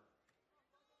better.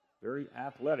 Very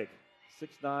athletic,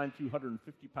 6'9",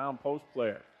 250-pound post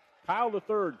player. Kyle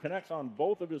III connects on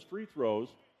both of his free throws.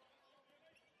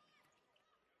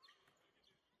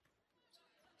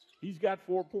 He's got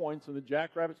 4 points, and the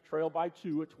Jackrabbits trail by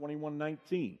 2 at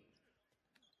 21-19.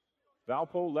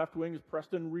 Valpo left wing is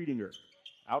Preston Reedinger.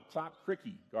 Out top,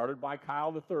 Cricky, guarded by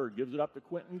Kyle III, gives it up to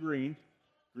Quentin Green.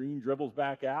 Green dribbles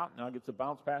back out, now gets a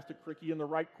bounce pass to Cricky in the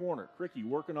right corner. Cricky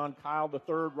working on Kyle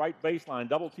III, right baseline,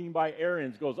 double team by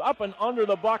Arians, goes up and under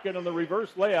the bucket, and the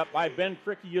reverse layup by Ben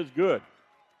Cricky is good.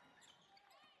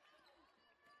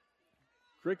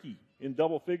 Cricky in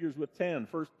double figures with 10,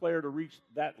 first player to reach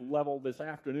that level this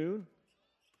afternoon,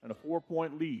 and a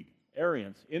 4-point lead.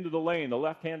 Arians into the lane. The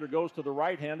left-hander goes to the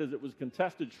right hand as it was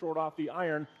contested short off the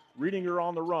iron. Reedinger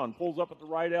on the run, pulls up at the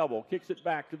right elbow, kicks it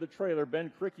back to the trailer.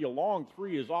 Ben Cricky, a long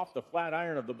three, is off the flat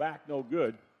iron of the back, no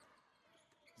good.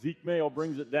 Zeke Mayo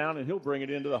brings it down, and he'll bring it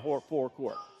into the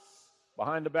forecourt.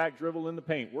 Behind the back dribble in the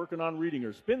paint, working on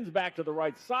Reedinger. Spins back to the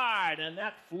right side, and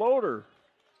that floater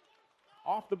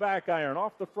off the back iron,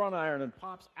 off the front iron, and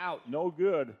pops out, no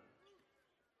good.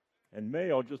 And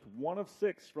Mayo just 1 of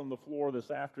 6 from the floor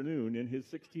this afternoon in his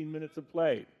 16 minutes of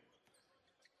play.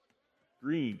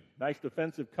 Green, nice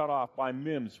defensive cutoff by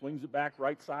Mims, swings it back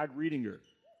right side, Reedinger.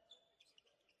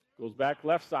 Goes back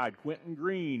left side, Quentin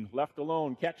Green, left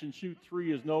alone, catch and shoot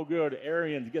three is no good.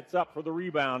 Arians gets up for the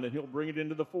rebound, and he'll bring it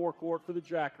into the forecourt for the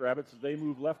Jackrabbits as they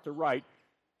move left to right.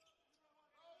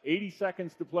 80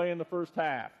 seconds to play in the first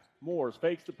half. Moores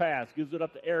fakes the pass, gives it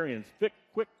up to Arians. Quick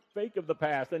fake of the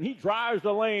pass, and he drives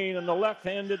the lane, and the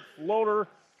left-handed floater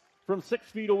from 6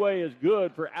 feet away is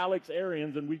good for Alex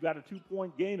Arians, and we've got a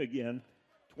 2-point game again.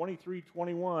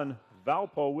 23-21,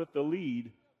 Valpo with the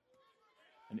lead,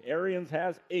 and Arians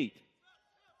has 8.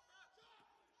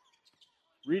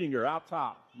 Reedinger out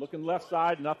top, looking left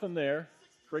side, nothing there.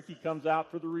 Cricky comes out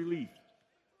for the relief.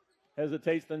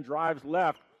 Hesitates, then drives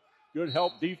left. Good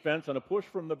help defense and a push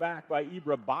from the back by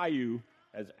Ibra Bayou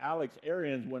as Alex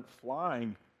Arians went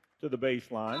flying to the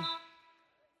baseline.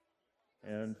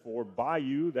 And for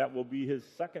Bayou, that will be his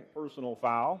second personal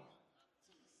foul.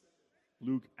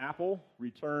 Luke Apple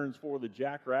returns for the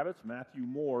Jackrabbits. Matthew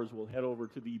Moores will head over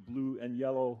to the blue and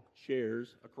yellow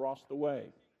chairs across the way.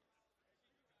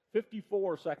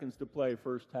 54 seconds to play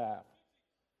first half.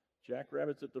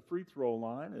 Jackrabbits at the free throw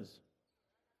line as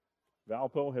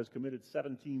Valpo has committed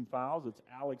 17 fouls. It's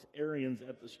Alex Arians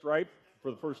at the stripe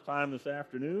for the first time this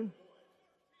afternoon.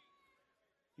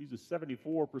 He's a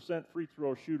 74% free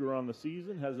throw shooter on the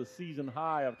season, has a season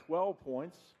high of 12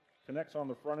 points, connects on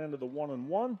the front end of the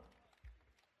 1-and-1.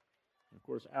 Of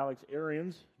course, Alex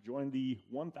Arians joined the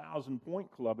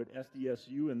 1,000-point club at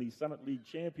SDSU in the Summit League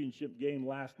Championship game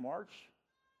last March.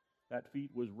 That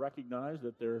feat was recognized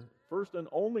at their first and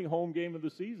only home game of the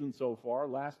season so far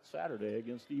last Saturday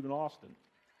against Stephen Austin.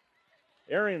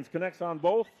 Arians connects on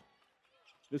both.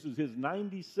 This is his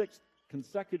 96th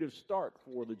consecutive start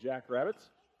for the Jackrabbits.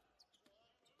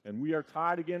 And we are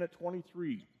tied again at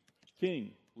 23.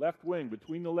 King, left wing,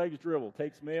 between the legs dribble,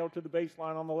 takes Mayo to the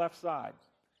baseline on the left side.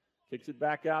 Kicks it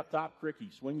back out top, Cricky.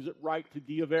 Swings it right to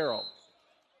Diavero.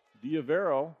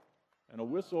 Diavero, and a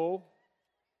whistle.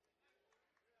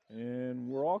 And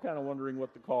we're all kind of wondering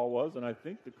what the call was, and I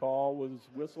think the call was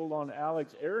whistled on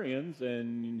Alex Arians,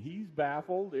 and he's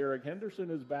baffled. Eric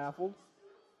Henderson is baffled.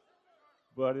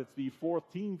 But it's the 4th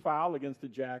team foul against the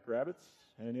Jackrabbits,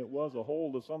 and it was a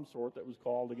hold of some sort that was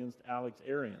called against Alex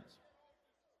Arians.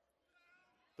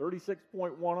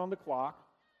 36.1 on the clock.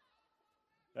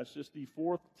 That's just the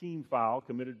 4th team foul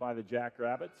committed by the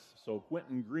Jackrabbits, so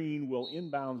Quentin Green will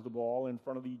inbounds the ball in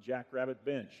front of the Jackrabbit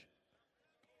bench.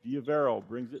 Diavero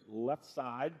brings it left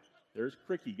side. There's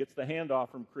Cricky. Gets the handoff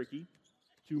from Cricky.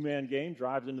 2-man game.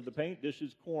 Drives into the paint.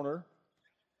 Dishes corner.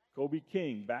 Kobe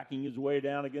King backing his way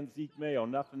down against Zeke Mayo.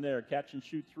 Nothing there. Catch and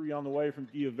shoot three on the way from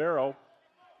Diavero.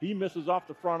 He misses off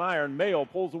the front iron. Mayo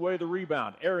pulls away the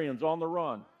rebound. Arians on the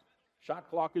run. Shot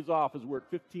clock is off as we're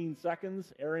at 15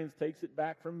 seconds. Arians takes it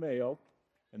back from Mayo.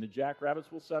 And the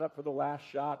Jackrabbits will set up for the last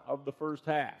shot of the first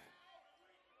half.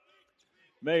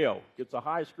 Mayo gets a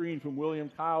high screen from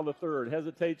William Kyle III.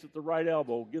 Hesitates at the right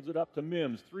elbow. Gives it up to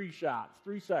Mims. 3 shots,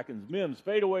 3 seconds. Mims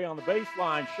fade away on the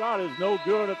baseline. Shot is no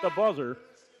good at the buzzer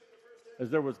as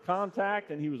there was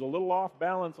contact and he was a little off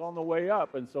balance on the way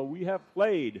up. And so we have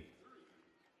played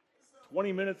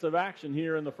 20 minutes of action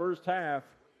here in the first half.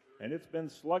 And it's been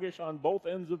sluggish on both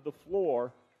ends of the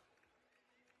floor.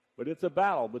 But it's a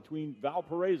battle between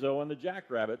Valparaiso and the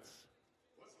Jackrabbits.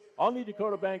 On the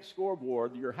Dakota Bank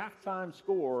scoreboard, your halftime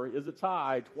score is a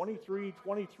tie,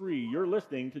 23-23. You're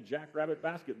listening to Jackrabbit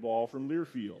basketball from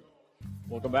Learfield.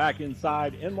 Welcome back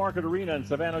inside Enmarket Arena in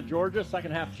Savannah, Georgia.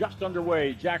 Second half just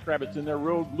underway. Jackrabbits in their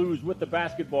road blues with the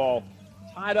basketball.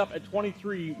 Tied up at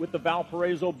 23 with the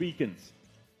Valparaiso Beacons.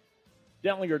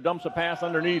 Dentlinger dumps a pass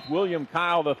underneath. William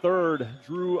Kyle III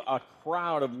drew a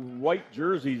crowd of white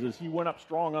jerseys as he went up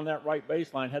strong on that right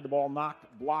baseline. Had the ball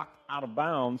blocked out of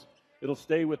bounds. It'll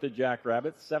stay with the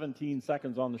Jackrabbits. 17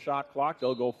 seconds on the shot clock.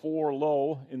 They'll go 4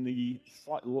 low in the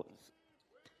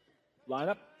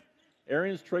lineup.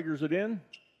 Arians triggers it in.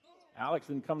 Alex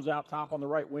then comes out top on the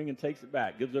right wing and takes it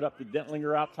back. Gives it up to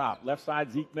Dentlinger out top. Left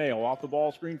side, Zeke Mayo off the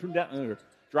ball screen from Dentlinger.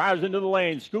 Drives into the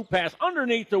lane. Scoop pass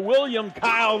underneath to William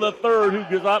Kyle III, who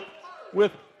goes up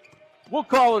with, we'll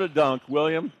call it a dunk,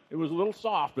 William. It was a little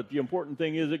soft, but the important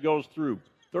thing is it goes through.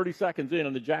 30 seconds in,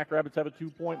 and the Jackrabbits have a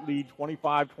 2-point lead,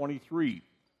 25-23.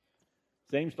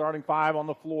 Same starting 5 on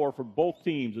the floor for both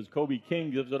teams as Kobe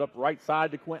King gives it up right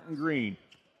side to Quentin Green.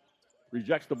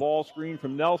 Rejects the ball screen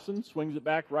from Nelson, swings it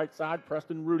back right side.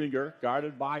 Preston Rudiger,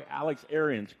 guarded by Alex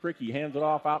Arians. Cricky hands it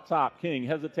off out top. King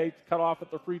hesitates, cut off at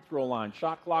the free throw line.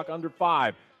 Shot clock under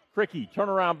 5. Cricky,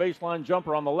 turnaround baseline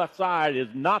jumper on the left side is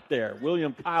not there.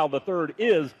 William Kyle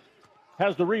III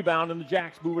has the rebound, and the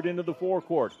Jacks move it into the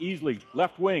forecourt. Easley,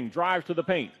 left wing, drives to the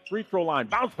paint. Free throw line,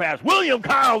 bounce pass. William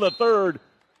Kyle III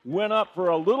went up for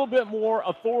a little bit more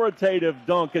authoritative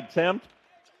dunk attempt,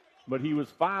 but he was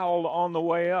fouled on the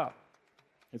way up.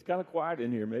 It's kind of quiet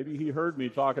in here. Maybe he heard me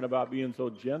talking about being so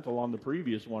gentle on the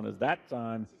previous one, as that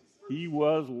time he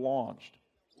was launched.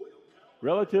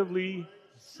 Relatively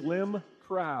slim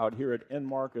crowd here at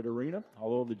Enmarket Arena,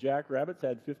 although the Jackrabbits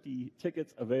had 50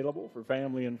 tickets available for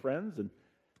family and friends, and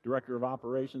Director of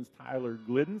Operations Tyler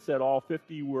Glidden said all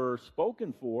 50 were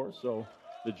spoken for, so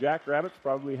the Jackrabbits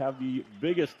probably have the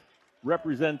biggest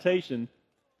representation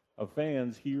of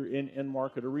fans here in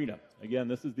Enmarket Arena. Again,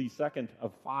 this is the second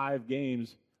of 5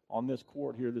 games on this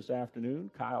court here this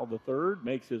afternoon. Kyle III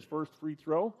makes his first free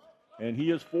throw, and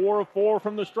he is 4 of 4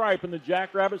 from the stripe, and the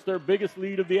Jackrabbits, their biggest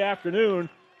lead of the afternoon,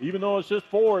 even though it's just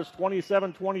 4, it's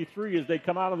 27-23 as they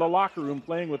come out of the locker room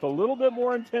playing with a little bit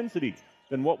more intensity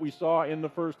than what we saw in the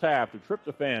first half. The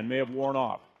tryptophan may have worn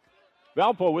off.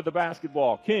 Valpo with the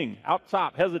basketball. King out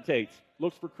top, hesitates,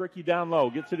 looks for Cricky down low,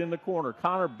 gets it in the corner.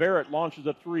 Connor Barrett launches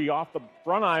a 3 off the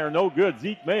front iron, no good.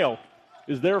 Zeke Mayo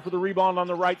is there for the rebound on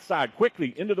the right side.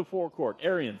 Quickly into the forecourt.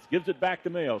 Arians gives it back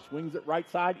to Mayo, swings it right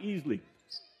side easily.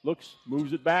 Looks,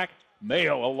 moves it back.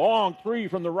 Mayo, a long 3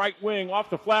 from the right wing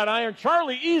off the flat iron.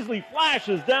 Charlie easily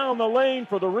flashes down the lane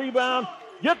for the rebound,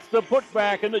 gets the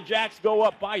putback, and the Jacks go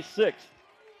up by 6.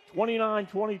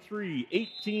 29-23,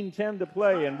 18-10 to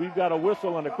play, and we've got a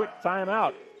whistle and a quick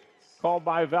timeout called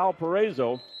by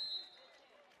Valparaiso.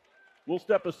 We'll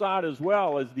step aside as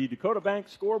well as the Dakota Bank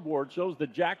scoreboard shows the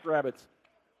Jackrabbits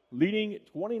leading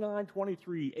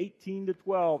 29-23,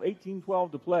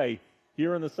 18-12 to play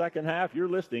here in the second half. You're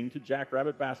listening to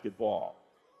Jackrabbit Basketball.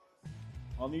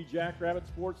 On the Jackrabbit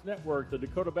Sports Network, the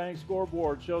Dakota Bank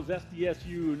scoreboard shows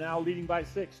SDSU now leading by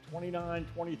 6,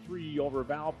 29-23 over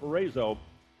Valparaiso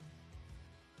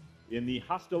in the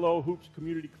Hostillo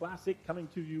Community Classic, coming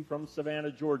to you from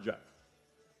Savannah, Georgia.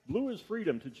 Blue is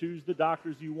freedom to choose the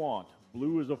doctors you want.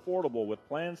 Blue is affordable with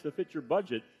plans to fit your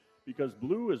budget because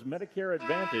Blue is Medicare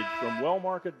Advantage from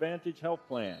Wellmark Advantage Health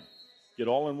Plan. Get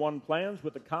all-in-one plans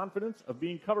with the confidence of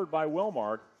being covered by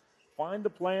Wellmark. Find the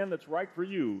plan that's right for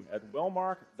you at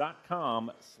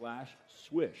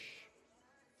wellmark.com/swish.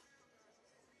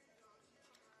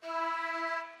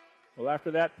 Well,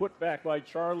 after that putback by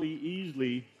Charlie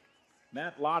Easley,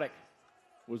 Matt Loddick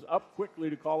was up quickly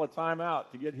to call a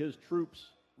timeout to get his troops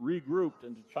regrouped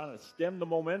and to try to stem the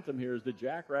momentum here as the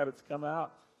Jackrabbits come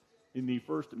out in the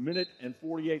first minute and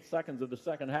 48 seconds of the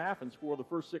second half and score the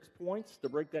first 6 points to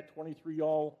break that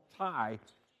 23-all tie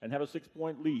and have a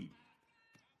 6-point lead.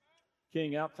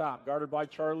 King out top, guarded by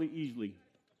Charlie Easley.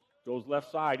 Goes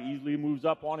left side. Easley moves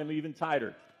up on him even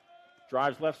tighter.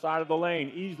 Drives left side of the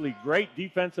lane. Easley, great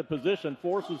defensive position,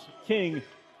 forces King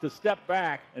to step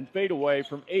back and fade away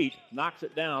from 8. Knocks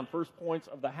it down. First points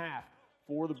of the half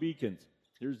for the Beacons.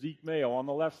 Here's Zeke Mayo on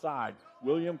the left side.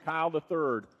 William Kyle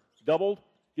III. Doubled.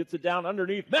 Gets it down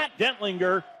underneath. Matt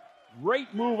Dentlinger.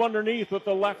 Great move underneath with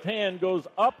the left hand. Goes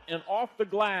up and off the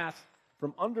glass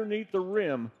from underneath the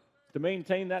rim to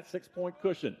maintain that 6-point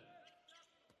cushion.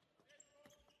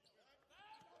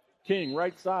 King,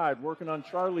 right side, working on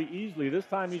Charlie Easley. This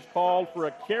time he's called for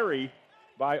a carry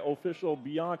by official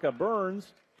Bianca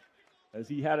Burns as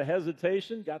he had a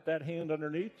hesitation, got that hand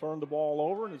underneath, turned the ball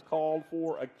over, and is called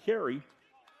for a carry.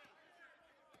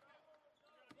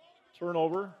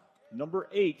 Turnover, number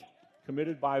 8,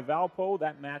 committed by Valpo.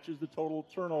 That matches the total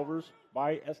turnovers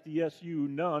by SDSU.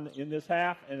 None in this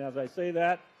half, and as I say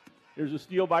that, here's a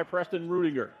steal by Preston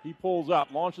Rudiger. He pulls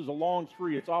up, launches a long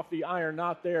three. It's off the iron,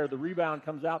 not there. The rebound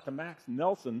comes out to Max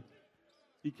Nelson.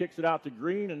 He kicks it out to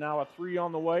Green, and now a three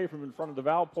on the way from in front of the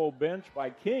Valpo bench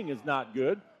by King is not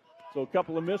good. So a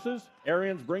couple of misses.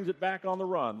 Arians brings it back on the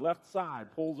run. Left side,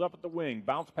 pulls up at the wing.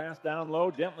 Bounce pass down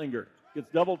low. Dentlinger gets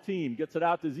double teamed, gets it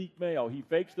out to Zeke Mayo. He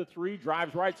fakes the three,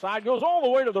 drives right side, goes all the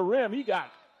way to the rim. He got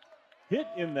hit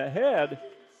in the head.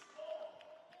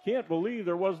 Can't believe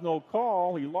there was no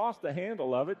call. He lost the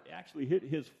handle of it, actually hit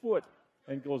his foot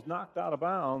and goes knocked out of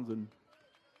bounds. And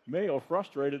Mayo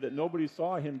frustrated that nobody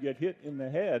saw him get hit in the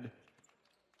head.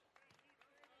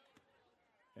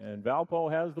 And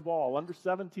Valpo has the ball. Under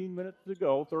 17 minutes to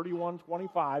go,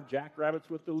 31-25. Jackrabbits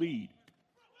with the lead.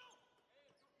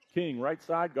 King, right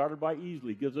side, guarded by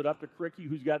Easley. Gives it up to Cricky,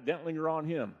 who's got Dentlinger on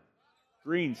him.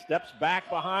 Green steps back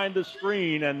behind the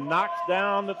screen and knocks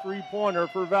down the three-pointer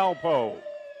for Valpo.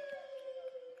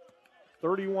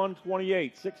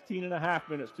 31-28, 16 and a half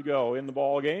minutes to go in the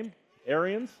ball game.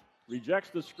 Arians rejects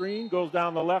the screen, goes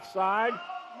down the left side,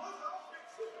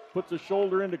 puts a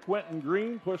shoulder into Quentin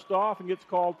Green, pushed off, and gets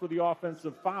called for the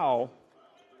offensive foul.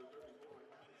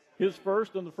 His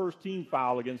first and the first team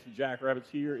foul against the Jackrabbits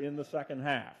here in the second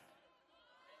half.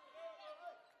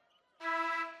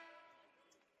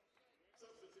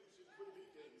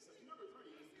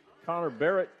 Connor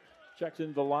Barrett checks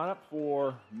into the lineup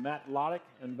for Matt Loddick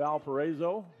and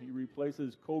Valparaiso. He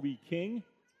replaces Kobe King.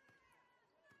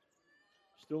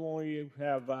 Still only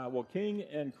have, King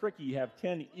and Cricky have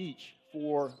 10 each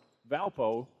for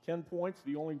Valpo. 10 points.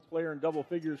 The only player in double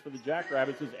figures for the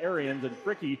Jackrabbits is Arians, and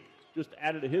Cricky just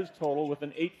added to his total with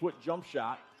an 8-foot jump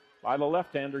shot by the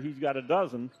left-hander. He's got a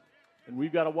dozen, and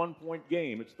we've got a 1-point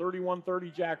game. It's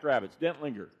 31-30 Jackrabbits.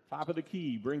 Dentlinger, top of the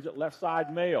key, brings it left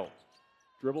side Mayo.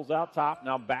 Dribbles out top,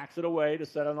 now backs it away to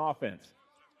set an offense.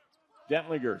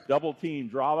 Dentlinger, double team,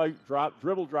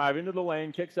 dribble drive into the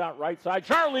lane, kicks out right side.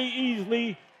 Charlie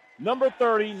Easley, number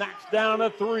 30, knocks down a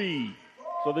three.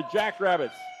 So the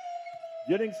Jackrabbits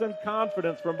getting some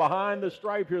confidence from behind the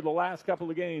stripe here the last couple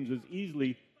of games as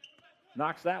Easley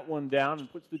knocks that one down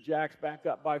and puts the Jacks back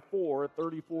up by 4 at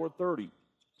 34-30.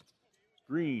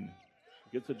 Green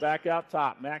gets it back out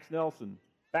top. Max Nelson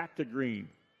back to Green.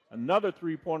 Another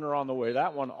three-pointer on the way.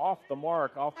 That one off the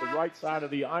mark, off the right side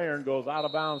of the iron, goes out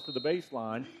of bounds to the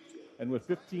baseline. And with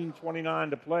 15:29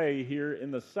 to play here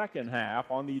in the second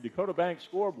half on the Dakota Bank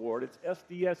scoreboard, it's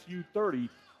SDSU 30,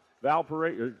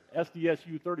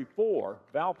 SDSU 34,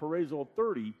 Valparaiso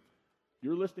 30.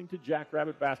 You're listening to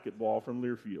Jackrabbit basketball from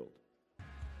Learfield.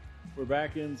 We're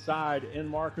back inside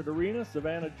Market Arena,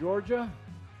 Savannah, Georgia.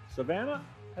 Savannah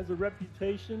has a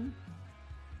reputation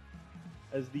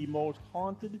as the most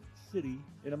haunted city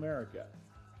in America.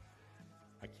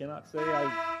 I cannot say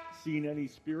I've seen any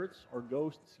spirits or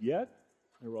ghosts yet.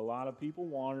 There were a lot of people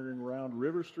wandering around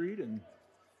River Street and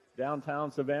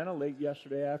downtown Savannah late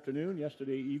yesterday afternoon,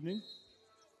 yesterday evening.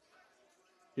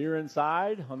 Here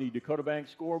inside on the Dakota Bank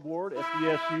scoreboard,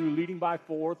 SDSU leading by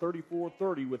 4,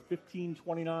 34-30 with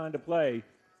 15:29 to play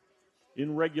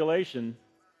in regulation.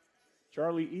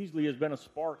 Charlie Easley has been a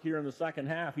spark here in the second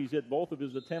half. He's hit both of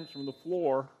his attempts from the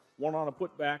floor, one on a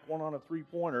putback, one on a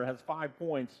three-pointer, has 5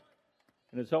 points,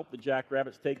 and has helped the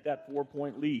Jackrabbits take that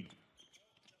 4-point lead.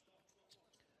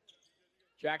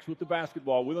 Jacks with the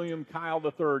basketball. William Kyle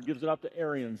III gives it up to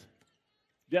Arians.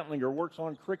 Dentlinger works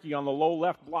on Cricky on the low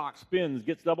left block, spins,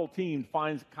 gets double-teamed,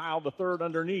 finds Kyle III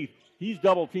underneath. He's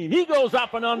double-teamed. He goes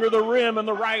up and under the rim, and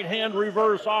the right-hand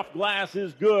reverse off glass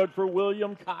is good for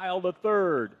William Kyle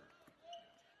III.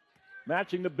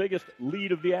 Matching the biggest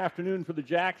lead of the afternoon for the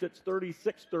Jacks, it's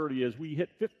 36-30 as we hit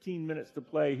 15 minutes to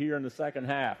play here in the second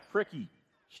half. Cricky,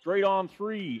 straight on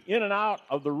three, in and out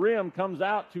of the rim, comes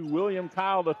out to William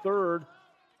Kyle III.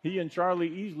 He and Charlie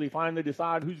Easley finally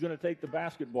decide who's going to take the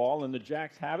basketball, and the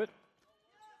Jacks have it.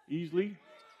 Easley,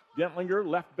 Dentlinger,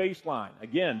 left baseline.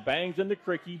 Again, bangs into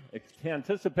Cricky,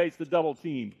 anticipates the double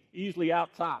team. Easley out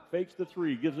top, fakes the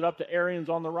three, gives it up to Arians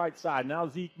on the right side. Now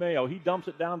Zeke Mayo. He dumps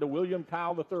it down to William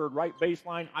Kyle III, right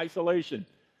baseline, isolation.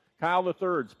 Kyle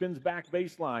III spins back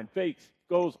baseline, fakes,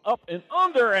 goes up and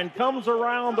under, and comes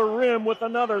around the rim with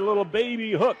another little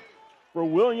baby hook for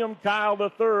William Kyle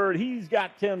III. He's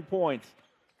got 10 points.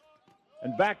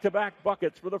 And back-to-back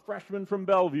buckets for the freshman from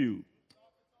Bellevue.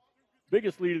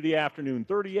 Biggest lead of the afternoon,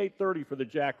 38-30 for the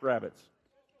Jackrabbits.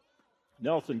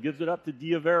 Nelson gives it up to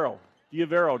Diavero.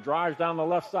 Diavero drives down the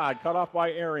left side, cut off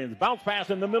by Arians. Bounce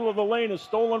pass in the middle of the lane is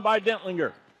stolen by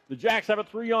Dentlinger. The Jacks have a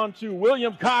 3-on-2.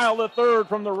 William Kyle III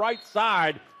from the right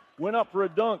side went up for a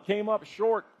dunk, came up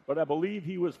short, but I believe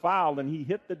he was fouled, and he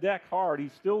hit the deck hard.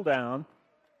 He's still down.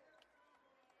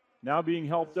 Now being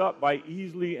helped up by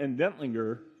Easley and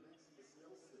Dentlinger.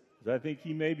 I think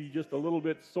he may be just a little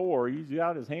bit sore. He's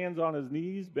got his hands on his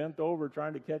knees, bent over,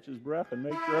 trying to catch his breath and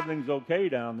make sure everything's okay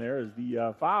down there, as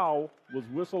the foul was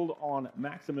whistled on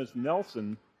Maximus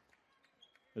Nelson,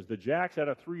 as the Jacks had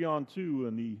a 3-on-2,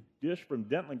 and the dish from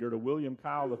Dentlinger to William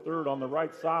Kyle III on the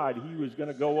right side. He was going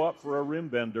to go up for a rim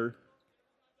bender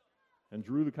and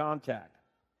drew the contact.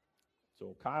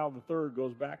 So Kyle III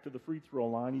goes back to the free throw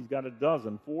line. He's got a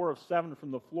dozen, 4 of 7 from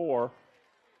the floor.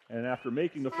 And after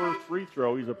making the first free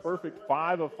throw, he's a perfect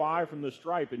 5 of 5 from the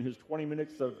stripe in his 20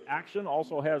 minutes of action.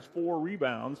 Also has 4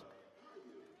 rebounds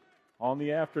on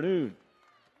the afternoon.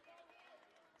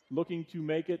 Looking to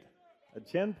make it a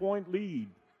 10-point lead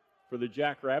for the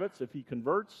Jackrabbits if he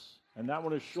converts. And that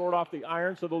one is short off the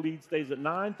iron, so the lead stays at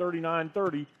 9,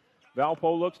 39-30.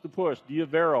 Valpo looks to push.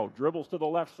 Diavero dribbles to the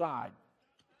left side.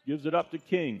 Gives it up to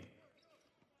King.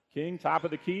 King, top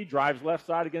of the key, drives left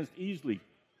side against Easley.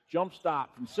 Jump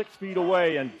stop from 6 feet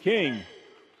away, and King,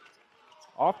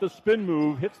 off the spin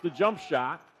move, hits the jump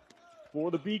shot for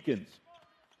the Beacons.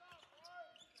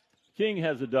 King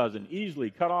has a dozen.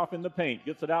 Easley cut off in the paint.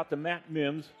 Gets it out to Matt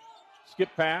Mims. Skip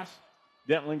pass.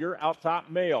 Dentlinger out top.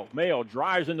 Mayo. Mayo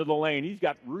drives into the lane. He's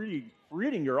got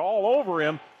Riedinger all over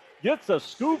him. Gets a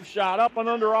scoop shot up and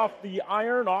under off the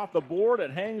iron, off the board.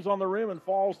 It hangs on the rim and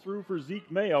falls through for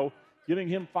Zeke Mayo, giving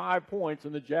him 5 points,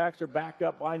 and the Jacks are back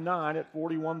up by 9 at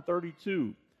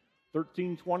 41-32.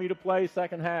 13:20 to play,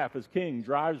 second half, as King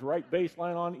drives right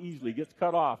baseline on Easley, gets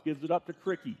cut off, gives it up to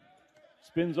Cricky.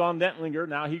 Spins on Dentlinger.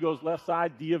 Now he goes left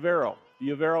side, Diavero.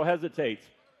 Diavero hesitates.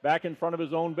 Back in front of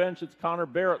his own bench, it's Connor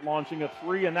Barrett launching a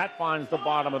three, and that finds the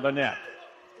bottom of the net.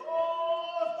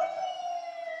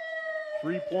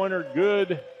 Three-pointer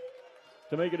good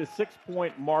to make it a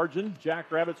 6-point margin.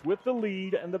 Jackrabbits with the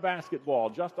lead and the basketball.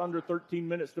 Just under 13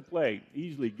 minutes to play.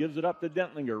 Easley gives it up to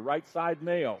Dentlinger. Right side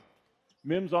Mayo.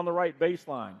 Mims on the right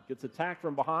baseline. Gets attacked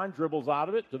from behind. Dribbles out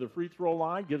of it to the free throw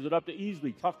line. Gives it up to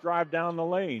Easley. Tough drive down the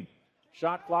lane.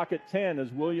 Shot clock at 10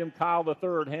 as William Kyle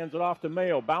III hands it off to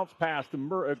Mayo. Bounce pass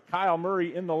to Kyle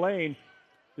Murray in the lane.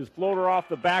 His floater off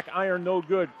the back iron, no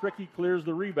good. Cricky clears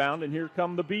the rebound, and here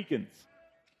come the Beacons.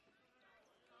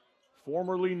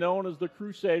 Formerly known as the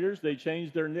Crusaders, they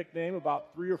changed their nickname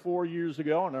about 3 or 4 years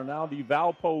ago and are now the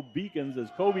Valpo Beacons, as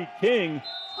Kobe King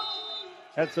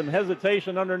had some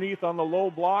hesitation underneath on the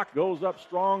low block, goes up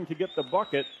strong to get the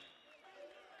bucket.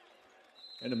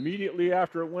 And immediately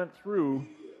after it went through,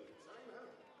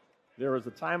 there was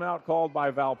a timeout called by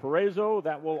Valparaiso.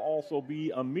 That will also be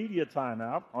a media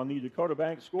timeout on the Dakota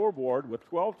Bank scoreboard with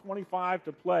 12:25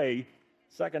 to play.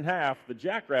 Second half, the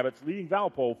Jackrabbits leading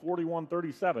Valpo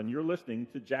 41-37. You're listening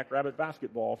to Jackrabbit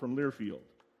basketball from Learfield.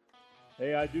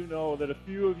 Hey, I do know that a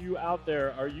few of you out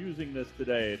there are using this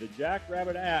today. The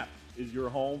Jackrabbit app is your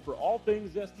home for all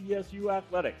things SDSU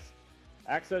athletics.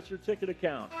 Access your ticket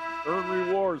account, earn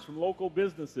rewards from local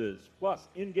businesses, plus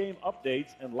in-game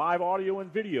updates and live audio and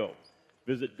video.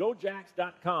 Visit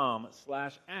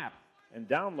gojacks.com/app and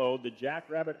download the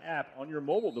Jackrabbit app on your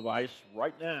mobile device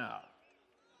right now.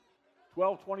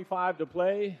 12:25 to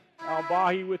play. Al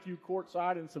Bahe with you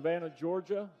courtside in Savannah,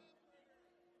 Georgia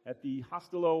at the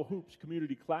Hostillo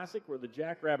Community Classic, where the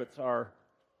Jackrabbits are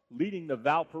leading the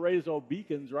Valparaiso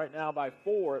Beacons right now by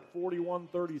 4 at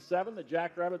 41-37. The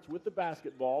Jackrabbits with the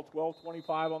basketball,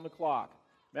 12:25 on the clock.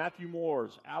 Matthew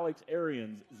Moores, Alex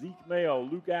Arians, Zeke Mayo,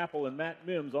 Luke Apple, and Matt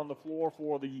Mims on the floor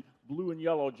for the blue and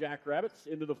yellow Jackrabbits.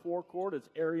 Into the forecourt, it's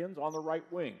Arians on the right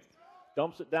wing.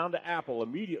 Dumps it down to Apple.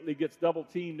 Immediately gets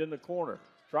double-teamed in the corner.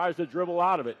 Tries to dribble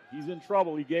out of it. He's in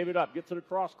trouble. He gave it up. Gets it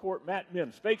across court. Matt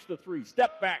Mims fakes the three.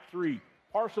 Step back three.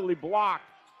 Partially blocked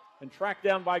and tracked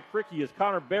down by Cricky as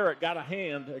Connor Barrett got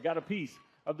a piece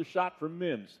of the shot from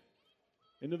Mims.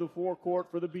 Into the forecourt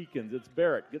for the Beacons. It's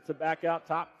Barrett. Gets it back out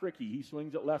top. Cricky. He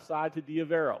swings it left side to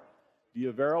Diavero.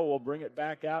 Diavero will bring it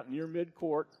back out near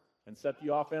midcourt and set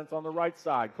the offense on the right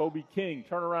side. Kobe King,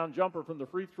 turnaround jumper from the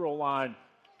free throw line.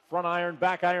 Front iron,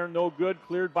 back iron, no good.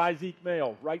 Cleared by Zeke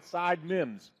Mayo. Right side,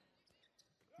 Mims.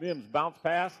 Mims, bounce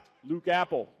pass. Luke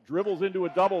Apple dribbles into a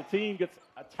double team, gets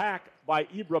attacked by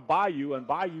Ibra Bayou, and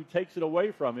Bayou takes it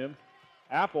away from him.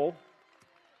 Apple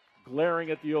glaring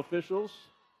at the officials,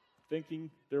 thinking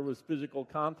there was physical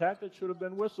contact that should have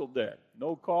been whistled there.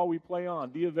 No call, we play on.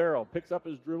 Diavero picks up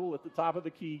his dribble at the top of the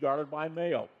key, guarded by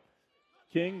Mayo.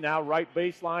 King now right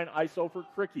baseline, ISO for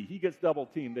Cricky. He gets double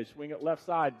teamed. They swing it left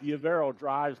side. Diavero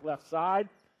drives left side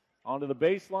onto the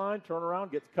baseline.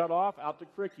 Turnaround, gets cut off, out to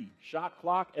Cricky. Shot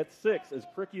clock at 6 as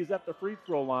Cricky is at the free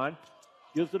throw line.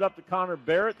 Gives it up to Connor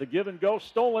Barrett. The give and go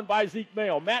stolen by Zeke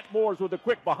Mayo. Matt Moores with a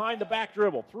quick behind the back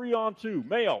dribble. 3-on-2.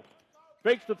 Mayo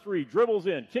fakes the three, dribbles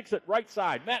in, kicks it right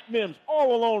side. Matt Mims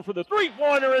all alone for the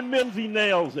three-pointer, and Mimsy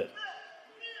nails it.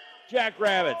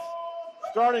 Jackrabbits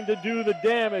starting to do the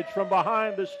damage from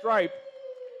behind the stripe.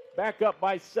 Back up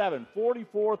by 7,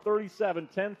 44-37,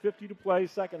 10:50 to play,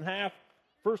 second half.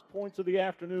 First points of the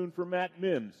afternoon for Matt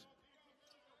Mims.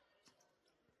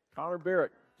 Connor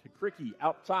Barrett to Cricky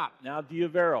out top. Now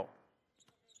Diavero.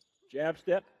 Jab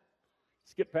step.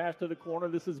 Skip pass to the corner.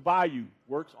 This is Bayou.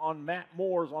 Works on Matt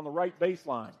Moores on the right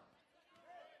baseline.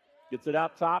 Gets it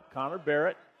out top. Connor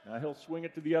Barrett. Now he'll swing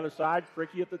it to the other side.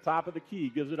 Cricky at the top of the key.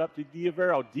 Gives it up to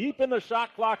Diavero. Deep in the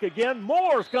shot clock again.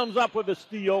 Moores comes up with a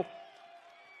steal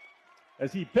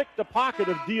as he picked the pocket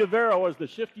of Diavero as the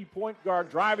shifty point guard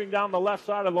driving down the left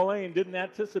side of the lane. Didn't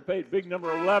anticipate big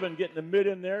number 11 getting the mid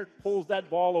in there. Pulls that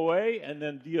ball away, and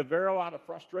then Diavero, out of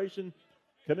frustration,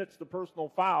 commits the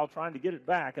personal foul, trying to get it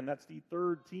back, and that's the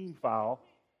third team foul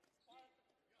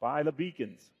by the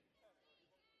Beacons.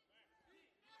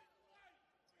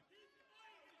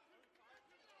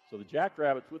 So the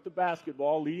Jackrabbits with the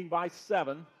basketball, leading by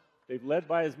 7. They've led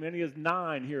by as many as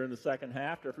 9 here in the second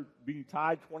half after being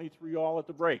tied 23-all at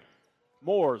the break.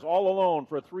 Moores all alone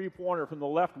for a three-pointer from the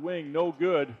left wing, no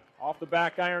good. Off the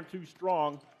back iron, too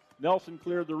strong. Nelson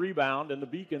cleared the rebound, and the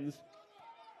Beacons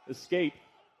escape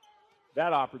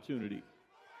that opportunity.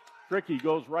 Cricky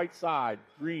goes right side.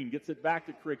 Green gets it back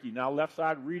to Cricky. Now left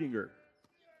side, Riedinger.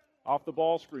 Off the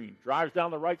ball screen. Drives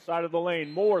down the right side of the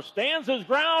lane. Moore stands his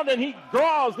ground, and he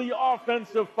draws the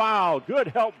offensive foul. Good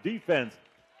help defense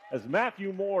as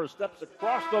Matthew Moore steps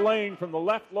across the lane from the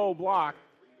left low block.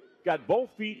 Got both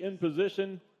feet in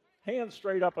position. Hands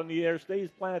straight up in the air. Stays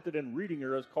planted, and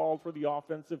Riedinger is called for the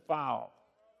offensive foul.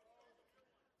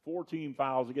 4 team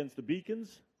fouls against the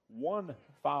Beacons. 1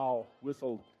 foul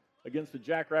whistled against the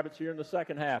Jackrabbits here in the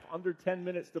second half. Under 10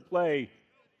 minutes to play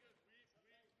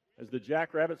as the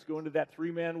Jackrabbits go into that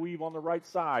 3-man weave on the right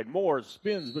side. Moore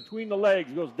spins between the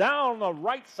legs, goes down the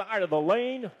right side of the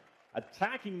lane,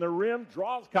 attacking the rim,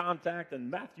 draws contact,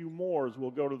 and Matthew Moores will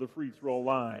go to the free throw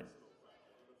line.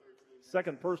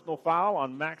 Second personal foul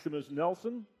on Maximus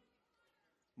Nelson.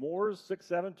 Moores,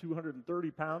 6'7",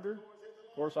 230-pounder.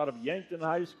 Of course, out of Yankton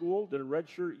High School, did a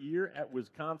redshirt year at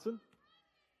Wisconsin.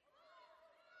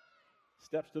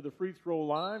 Steps to the free throw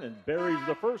line and buries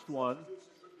the first one.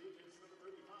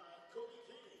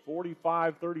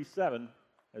 45-37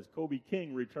 as Kobe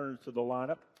King returns to the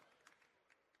lineup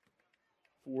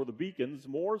for the Beacons.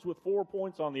 Moores with 4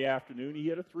 points on the afternoon. He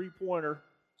hit a three-pointer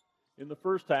in the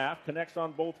first half, connects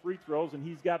on both free throws, and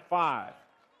he's got 5.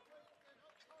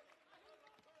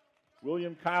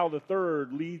 William Kyle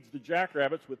III leads the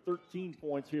Jackrabbits with 13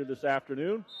 points here this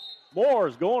afternoon.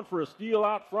 Moore's going for a steal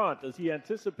out front as he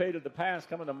anticipated the pass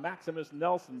coming to Maximus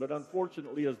Nelson, but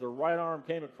unfortunately as the right arm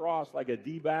came across like a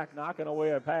D-back knocking away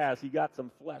a pass, he got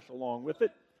some flesh along with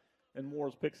it, and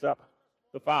Moores picks up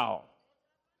the foul.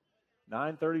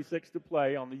 9:36 to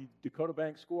play on the Dakota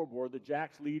Bank scoreboard. The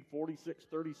Jacks lead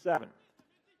 46-37.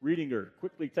 Riedinger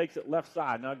quickly takes it left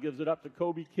side, now gives it up to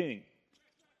Kobe King.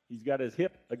 He's got his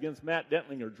hip against Matt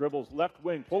Dentlinger, dribbles left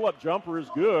wing, pull-up jumper is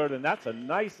good, and that's a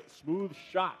nice, smooth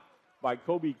shot by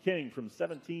Kobe King from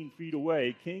 17 feet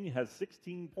away. King has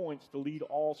 16 points to lead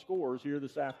all scorers here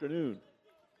this afternoon.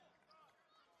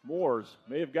 Moores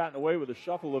may have gotten away with a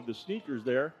shuffle of the sneakers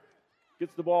there.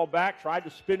 Gets the ball back, tried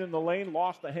to spin in the lane,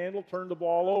 lost the handle, turned the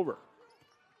ball over.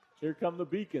 Here come the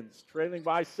Beacons, trailing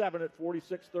by 7 at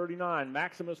 46-39.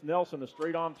 Maximus Nelson, a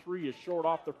straight-on 3, is short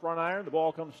off the front iron. The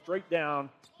ball comes straight down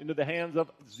into the hands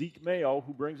of Zeke Mayo,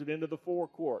 who brings it into the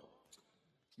forecourt.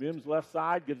 Mims left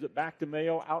side, gives it back to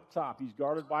Mayo out top. He's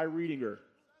guarded by Riedinger.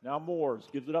 Now Moores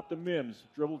gives it up to Mims.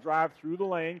 Dribble drive through the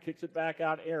lane, kicks it back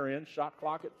out Arian. Shot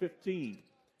clock at 15.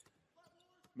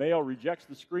 Mayo rejects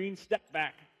the screen, step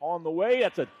back on the way.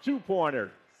 That's a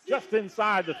two-pointer just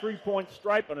inside the three-point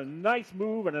stripe, and a nice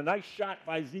move and a nice shot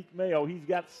by Zeke Mayo. He's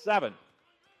got 7.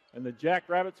 And the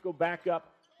Jackrabbits go back up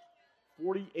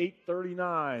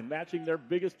 48-39, matching their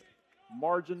biggest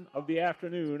margin of the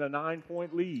afternoon, a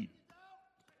 9-point lead.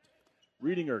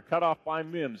 Reedinger cut off by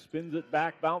Mims, spins it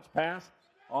back, bounce pass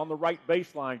on the right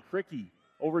baseline. Cricky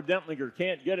over Dentlinger,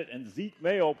 can't get it, and Zeke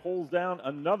Mayo pulls down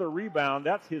another rebound.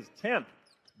 That's his 10th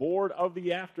board of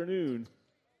the afternoon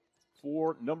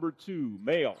for number 2,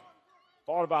 Mayo.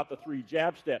 Thought about the 3,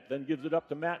 jab step, then gives it up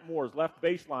to Matt Moores, left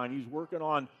baseline. He's working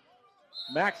on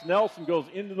Max Nelson, goes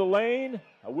into the lane,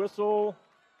 a whistle,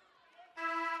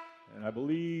 and I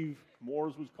believe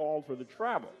Moores was called for the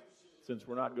travel since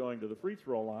we're not going to the free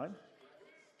throw line.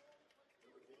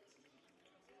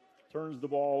 Turns the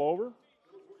ball over.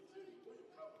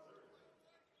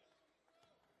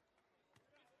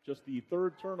 Just the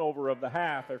 3rd turnover of the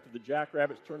half after the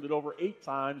Jackrabbits turned it over 8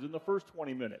 times in the first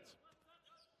 20 minutes.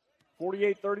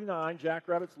 48-39,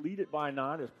 Jackrabbits lead it by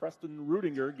 9 as Preston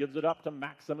Rudinger gives it up to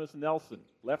Maximus Nelson.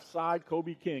 Left side,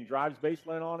 Kobe King drives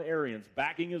baseline on Arians,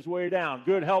 backing his way down.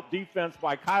 Good help defense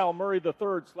by Kyle Murray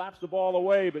III, slaps the ball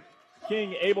away, but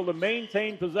King able to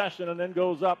maintain possession and then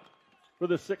goes up for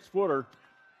the 6-footer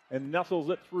and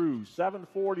nestles it through.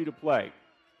 7:40 to play.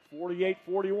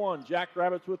 48-41,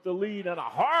 Jackrabbits with the lead, and a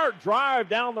hard drive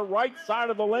down the right side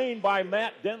of the lane by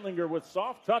Matt Dentlinger with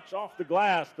soft touch off the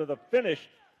glass to the finish.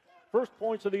 First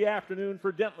points of the afternoon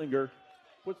for Dentlinger.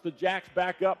 Puts the Jacks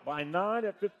back up by 9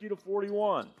 at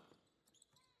 50-41.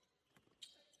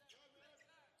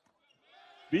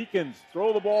 Beacons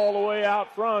throw the ball away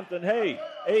out front, and hey,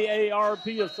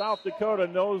 AARP of South Dakota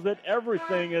knows that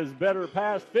everything is better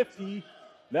past 50.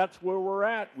 That's where we're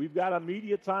at. We've got a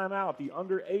media timeout. The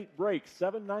under 8 break,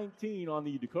 7:19 on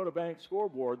the Dakota Bank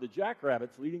scoreboard. The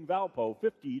Jackrabbits leading Valpo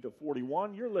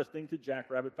 50-41. You're listening to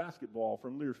Jackrabbit basketball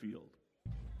from Learfield.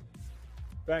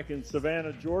 Back in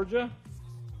Savannah, Georgia.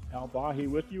 Al Bahe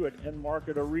with you at End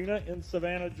Market Arena in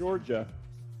Savannah, Georgia.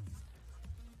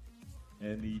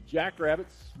 And the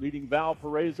Jackrabbits leading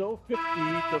Valparaiso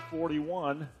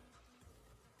 50-41.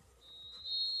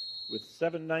 With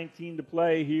 7:19 to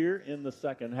play here in the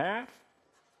second half.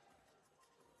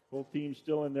 Both teams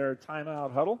still in their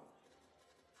timeout huddle.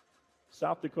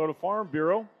 South Dakota Farm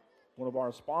Bureau, one of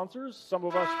our sponsors. Some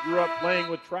of us grew up playing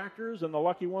with tractors, and the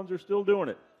lucky ones are still doing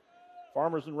it.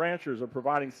 Farmers and ranchers are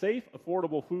providing safe,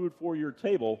 affordable food for your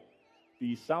table.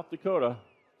 The South Dakota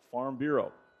Farm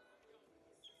Bureau.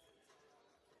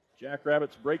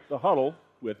 Jackrabbits break the huddle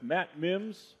with Matt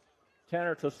Mims,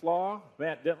 Tanner Teslaw,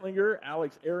 Matt Dentlinger,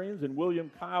 Alex Arians, and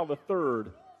William Kyle III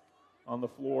on the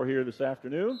floor here this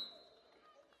afternoon.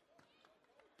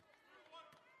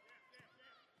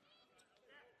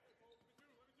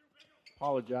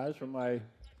 Apologize for my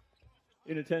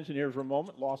inattention here for a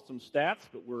moment. Lost some stats,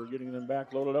 but we're getting them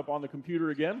back loaded up on the computer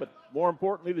again. But more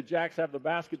importantly, the Jacks have the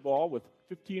basketball with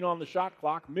 15 on the shot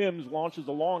clock. Mims launches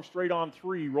a long straight-on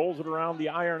 3, rolls it around the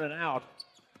iron and out.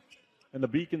 And the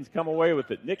Beacons come away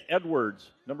with it. Nick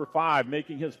Edwards, number 5,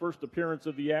 making his first appearance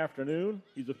of the afternoon.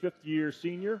 He's a 5th-year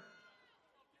senior.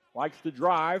 Likes to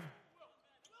drive.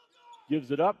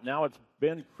 Gives it up. Now it's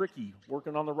Ben Cricky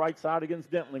working on the right side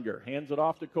against Dentlinger. Hands it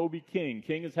off to Kobe King.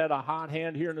 King has had a hot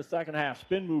hand here in the second half.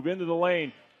 Spin move into the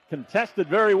lane. Contested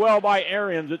very well by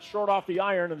Arians. It's short off the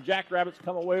iron, and the Jackrabbits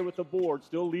come away with the board.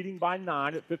 Still leading by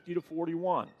 9 at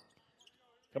 50-41.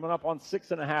 Coming up on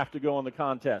 6.5 to go in the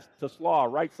contest.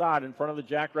 Teslaw, right side in front of the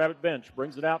Jackrabbit bench.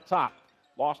 Brings it out top.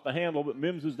 Lost the handle, but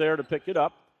Mims is there to pick it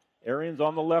up. Arians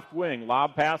on the left wing.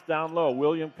 Lob pass down low.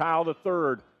 William Kyle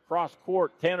III. Cross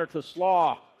court. Tanner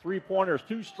Teslaw. 3-pointers.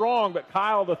 Too strong, but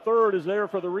Kyle III is there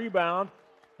for the rebound.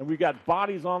 And we've got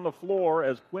bodies on the floor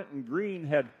as Quentin Green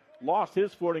had lost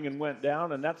his footing and went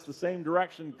down. And that's the same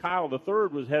direction Kyle III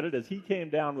was headed as he came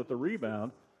down with the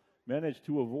rebound. Managed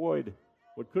to avoid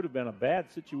what could have been a bad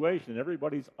situation.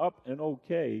 Everybody's up and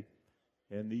okay.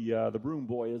 And the broom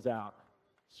boy is out,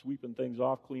 sweeping things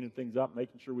off, cleaning things up,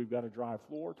 making sure we've got a dry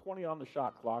floor. 20 on the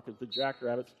shot clock as the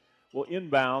Jackrabbits will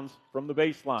inbounds from the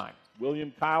baseline.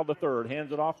 William Kyle III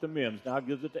hands it off to Mims. Now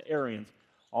gives it to Arians.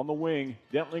 On the wing,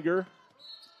 Dentlinger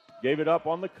gave it up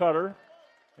on the cutter.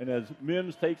 And as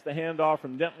Mims takes the handoff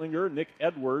from Dentlinger, Nick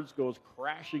Edwards goes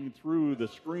crashing through the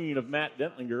screen of Matt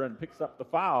Dentlinger and picks up the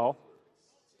foul.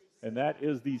 And that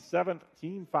is the 7th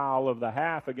team foul of the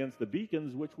half against the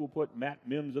Beacons, which will put Matt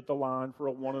Mims at the line for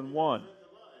a 1-and-1.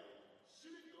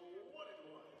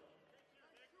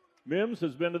 Mims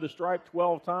has been to the stripe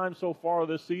 12 times so far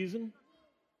this season.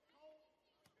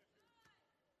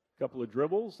 A couple of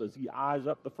dribbles as he eyes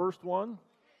up the first one.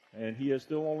 And he has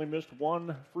still only missed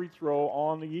one free throw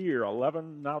on the year.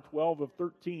 11, now 12 of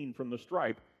 13 from the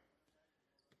stripe.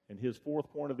 And his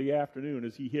fourth point of the afternoon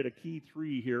as he hit a key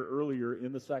three here earlier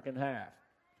in the second half.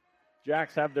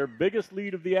 Jacks have their biggest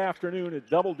lead of the afternoon at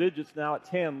double digits now at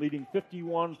 10, leading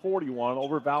 51-41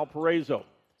 over Valparaiso.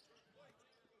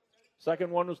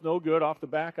 Second one was no good off the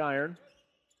back iron.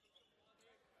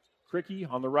 Cricky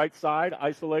on the right side,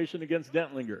 isolation against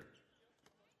Dentlinger.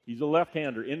 He's a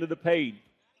left-hander into the paint.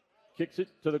 Kicks it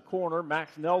to the corner.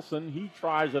 Max Nelson, he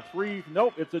tries a three.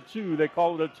 Nope, it's a two. They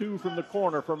call it a two from the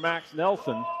corner for Max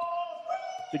Nelson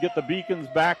to get the Beacons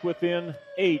back within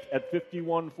 8 at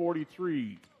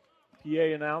 51-43. PA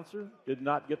announcer did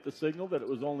not get the signal that it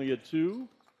was only a two.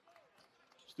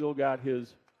 Still got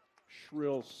his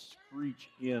shrill screech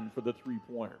in for the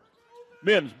three-pointer.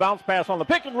 Mims, bounce pass on the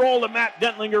pick and roll to Matt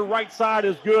Dentlinger. Right side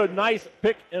is good. Nice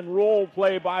pick and roll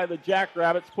play by the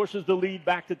Jackrabbits. Pushes the lead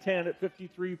back to 10 at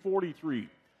 53-43.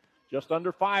 Just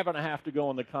under 5.5 to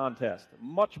go in the contest.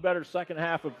 Much better second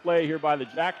half of play here by the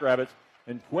Jackrabbits.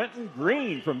 And Quentin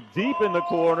Green from deep in the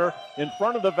corner in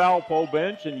front of the Valpo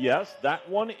bench. And yes, that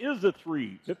one is a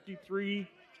three. 53-46.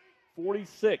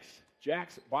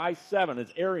 Jacks by 7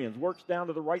 as Arians works down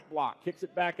to the right block. Kicks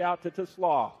it back out to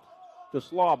Teslaw.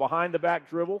 Teslaw behind the back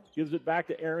dribble. Gives it back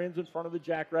to Arians in front of the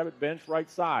Jackrabbit bench right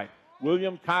side.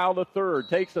 William Kyle III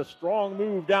takes a strong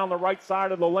move down the right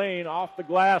side of the lane. Off the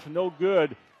glass, no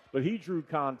good. But he drew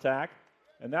contact.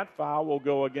 And that foul will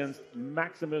go against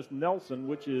Maximus Nelson,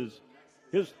 which is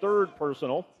his third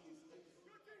personal.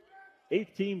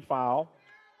 8th team foul.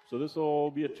 So this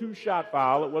will be a 2-shot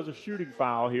foul. It was a shooting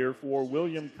foul here for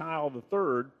William Kyle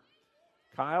III.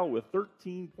 Kyle with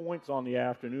 13 points on the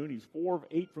afternoon. He's 4 of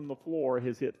 8 from the floor,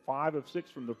 has hit 5 of 6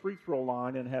 from the free throw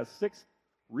line, and has 6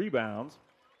 rebounds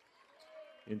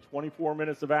in 24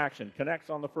 minutes of action. Connects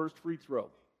on the first free throw.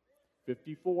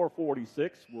 54-46.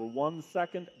 We're 1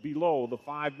 second below the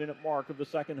 5-minute mark of the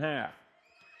second half.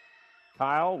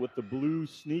 Kyle with the blue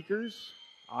sneakers.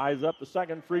 Eyes up the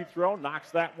second free throw.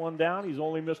 Knocks that one down. He's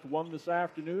only missed one this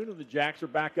afternoon, and the Jacks are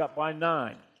back up by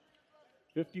 9.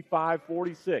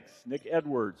 55-46. Nick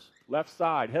Edwards, left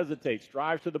side, hesitates,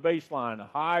 drives to the baseline. A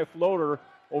high floater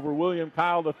over William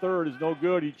Kyle III is no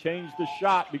good. He changed the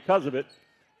shot because of it.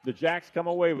 The Jacks come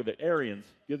away with it. Arians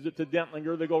gives it to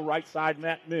Dentlinger. They go right side,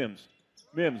 Matt Mims.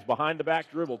 Mims behind the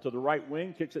back dribble to the right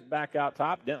wing, kicks it back out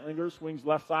top. Dentlinger swings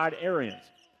left side, Arians.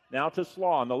 Now to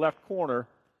Slaw in the left corner.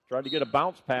 Tried to get a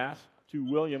bounce pass to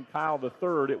William Kyle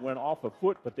III. It went off a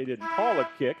foot, but they didn't call a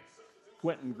kick.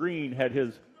 Quentin Green had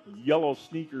his yellow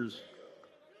sneakers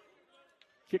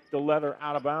kick the leather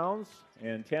out of bounds,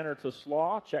 and Tanner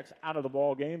Teslaw checks out of the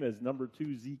ball game as number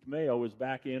 2 Zeke Mayo is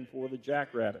back in for the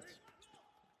Jackrabbits.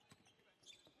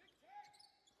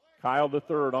 Kyle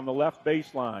III on the left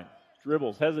baseline.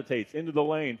 Dribbles, hesitates, into the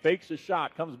lane, fakes a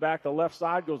shot, comes back to the left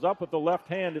side, goes up with the left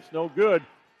hand. It's no good.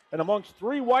 And amongst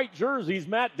 3 white jerseys,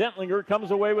 Matt Dentlinger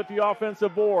comes away with the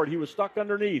offensive board. He was stuck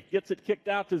underneath, gets it kicked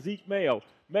out to Zeke Mayo.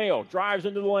 Mayo drives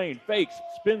into the lane, fakes,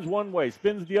 spins one way,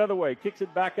 spins the other way, kicks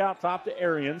it back out top to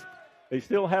Arians. They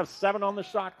still have 7 on the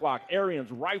shot clock. Arians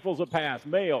rifles a pass.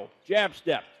 Mayo, jab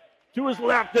step to his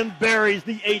left and buries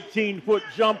the 18-foot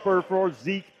jumper for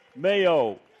Zeke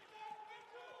Mayo.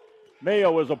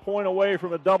 Mayo is a point away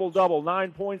from a double-double,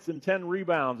 9 points and 10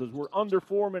 rebounds as we're under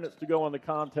 4 minutes to go in the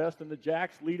contest, and the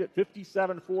Jacks lead at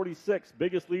 57-46,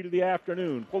 biggest lead of the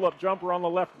afternoon. Pull-up jumper on the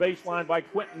left baseline by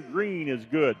Quentin Green is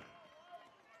good.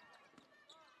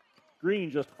 Green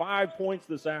just 5 points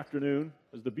this afternoon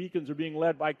as the Beacons are being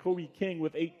led by Kobe King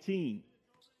with 18.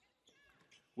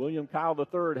 William Kyle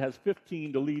III has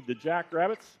 15 to lead the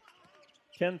Jackrabbits.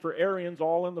 10 for Arians,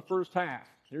 all in the first half.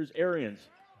 Here's Arians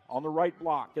on the right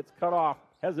block, gets cut off,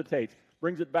 hesitates,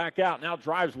 brings it back out, now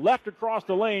drives left across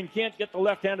the lane, can't get the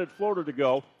left-handed floater to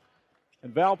go.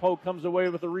 And Valpo comes away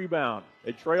with a rebound.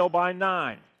 They trail by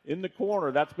 9. In the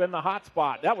corner, that's been the hot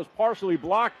spot. That was partially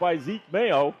blocked by Zeke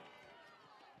Mayo.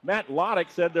 Matt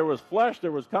Loddick said there was flesh,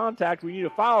 there was contact, we need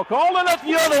a foul call. And at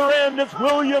the other end, it's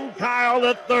William Kyle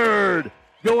III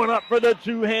going up for the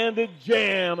two-handed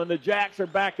jam. And the Jacks are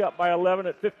back up by 11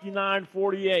 at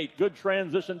 59-48. Good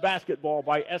transition basketball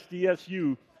by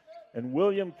SDSU. And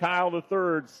William Kyle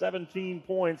III, 17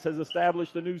 points, has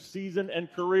established a new season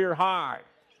and career high.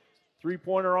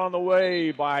 Three-pointer on the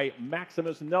way by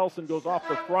Maximus Nelson goes off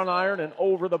the front iron and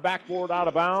over the backboard out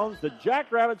of bounds. The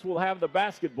Jackrabbits will have the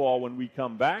basketball when we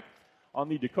come back. On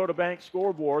the Dakota Bank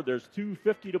scoreboard, there's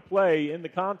 2:50 to play in the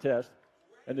contest,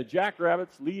 and the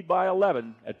Jackrabbits lead by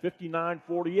 11 at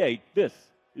 59-48. This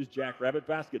is Jackrabbit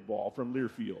basketball from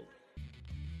Learfield.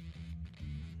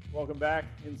 Welcome back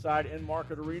inside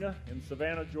Market Arena in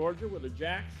Savannah, Georgia, where the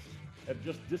Jacks have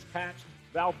just dispatched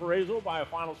Valparaiso by a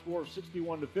final score of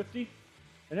 61-50.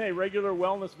 And hey, regular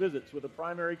wellness visits with a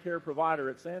primary care provider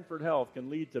at Sanford Health can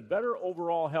lead to better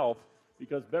overall health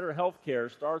because better health care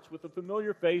starts with a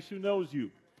familiar face who knows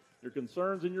you, your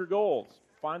concerns, and your goals.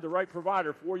 Find the right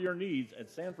provider for your needs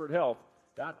at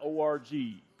sanfordhealth.org.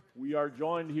 We are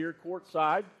joined here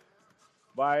courtside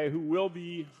by who will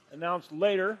be announced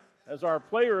later as our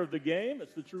player of the game.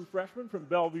 It's the true freshman from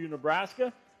Bellevue,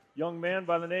 Nebraska, young man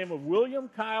by the name of William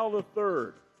Kyle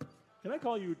III. Can I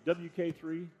call you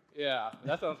WK3? Yeah,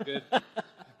 that sounds good.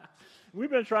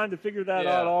 We've been trying to figure that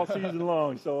out all season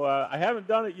long, so I haven't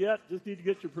done it yet. Just need to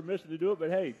get your permission to do it. But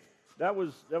hey, that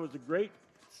was a great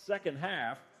second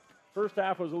half. First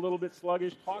half was a little bit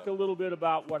sluggish. Talk a little bit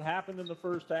about what happened in the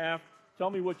first half. Tell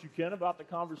me what you can about the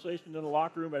conversation in the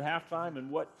locker room at halftime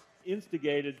and what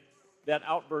instigated that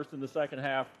outburst in the second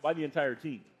half by the entire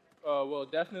team. Well,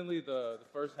 definitely the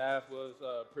first half was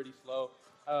pretty slow.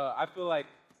 I feel like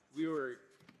we were,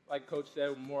 like Coach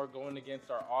said, more going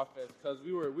against our offense because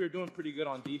we were doing pretty good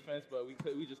on defense, but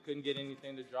we just couldn't get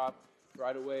anything to drop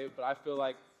right away. But I feel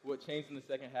like what changed in the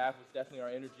second half was definitely our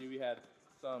energy. We had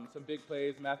some big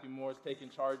plays, Matthew Morris taking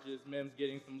charges, Mims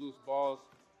getting some loose balls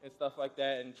and stuff like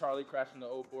that, and Charlie crashing the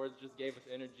old boards just gave us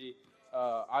energy.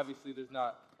 Obviously, there's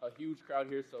not a huge crowd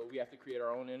here, so we have to create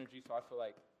our own energy. So I feel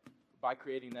like by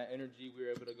creating that energy, we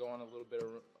were able to go on a little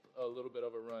bit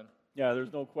of a run. Yeah,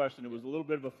 there's no question. It was a little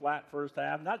bit of a flat first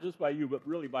half, not just by you, but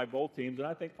really by both teams. And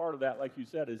I think part of that, like you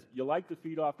said, is you like to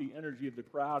feed off the energy of the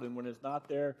crowd, and when it's not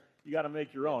there, you got to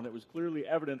make your own. It was clearly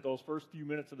evident those first few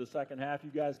minutes of the second half. You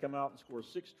guys come out and score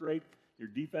 6 straight. Your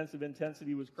defensive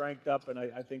intensity was cranked up, and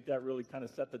I think that really kind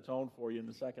of set the tone for you in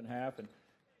the second half. And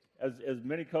as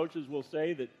many coaches will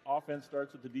say, that offense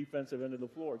starts at the defensive end of the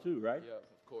floor too, right? Yeah,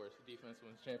 of course. Defense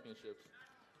wins championships.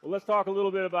 Well, let's talk a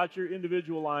little bit about your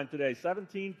individual line today.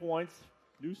 17 points,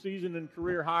 new season and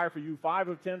career high for you, 5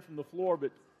 of 10 from the floor,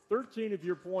 but 13 of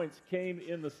your points came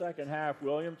in the second half.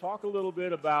 William, talk a little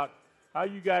bit about how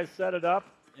you guys set it up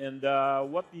and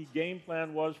what the game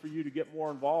plan was for you to get more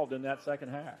involved in that second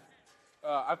half.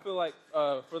 I feel like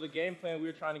for the game plan, we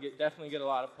were trying to definitely get a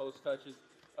lot of post touches.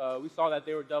 We saw that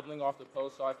they were doubling off the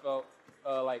post, so I felt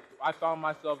like I found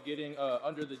myself getting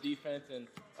under the defense, and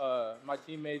my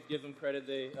teammates, give them credit,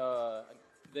 they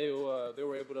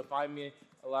were able to find me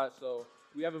a lot. So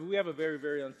we have a very,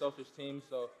 very unselfish team.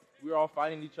 So we were all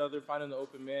finding each other, finding the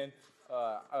open man,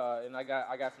 and I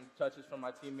got some touches from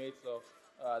my teammates. So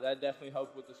that definitely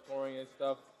helped with the scoring and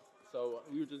stuff. So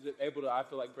we were just able to, I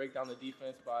feel like, break down the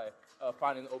defense by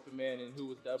finding the open man and who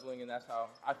was doubling, and that's how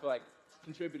I feel like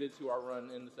contributed to our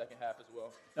run in the second half as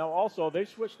well. Now, also, they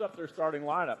switched up their starting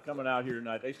lineup coming out here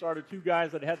tonight. They started 2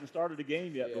 guys that hadn't started a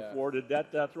game yet before. Did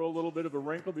that throw a little bit of a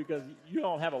wrinkle? Because you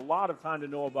don't have a lot of time to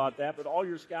know about that, but all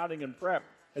your scouting and prep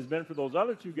has been for those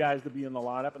other 2 guys to be in the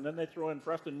lineup, and then they throw in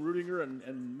Preston Rudinger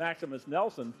and Maximus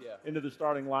Nelson into the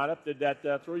starting lineup. Did that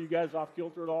throw you guys off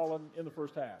kilter at all in the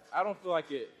first half? I don't feel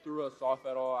like it threw us off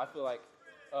at all. I feel like,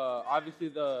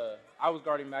 obviously, I was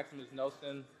guarding Maximus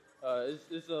Nelson.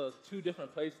 It's 2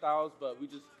 different play styles, but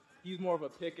he's more of a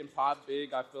pick and pop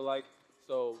big, I feel like.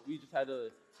 So we just had to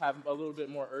have a little bit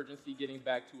more urgency getting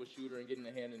back to a shooter and getting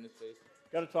a hand in his face.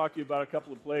 Got to talk to you about a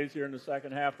couple of plays here in the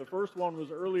second half. The first one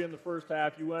was early in the first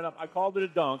half. You went up. I called it a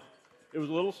dunk. It was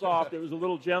a little soft. It was a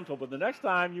little gentle. But the next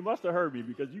time, you must have heard me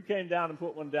because you came down and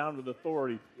put one down with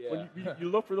authority. Yeah. When you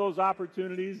look for those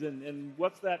opportunities, and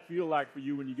what's that feel like for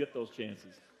you when you get those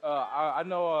chances? I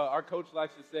know our coach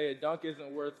likes to say a dunk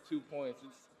isn't worth 2 points.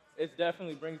 It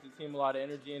definitely brings the team a lot of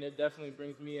energy, and it definitely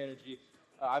brings me energy.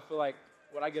 I feel like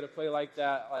when I get a play like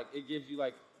that, like it gives you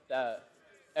like that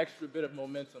extra bit of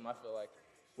momentum, I feel like.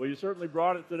 Well, you certainly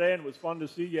brought it today, and it was fun to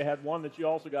see. You had one that you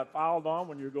also got fouled on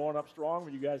when you were going up strong,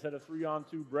 when you guys had a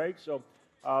 3-on-2 break. So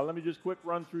let me just quick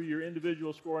run through your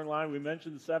individual scoring line. We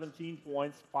mentioned 17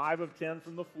 points, 5 of 10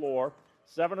 from the floor,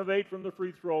 7 of 8 from the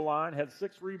free throw line, had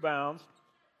 6 rebounds.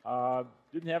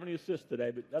 Didn't have any assists today,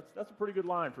 but that's a pretty good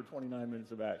line for 29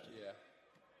 minutes of action. Yeah.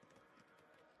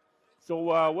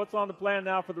 So what's on the plan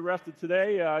now for the rest of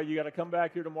today? You got to come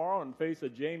back here tomorrow and face a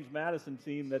James Madison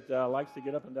team that likes to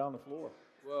get up and down the floor.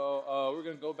 Well, we're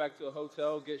going to go back to a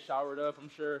hotel, get showered up.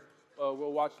 I'm sure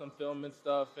we'll watch some film and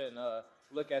stuff and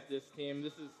look at this team.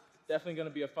 This is definitely going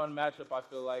to be a fun matchup, I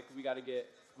feel like. We got to get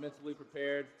mentally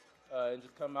prepared and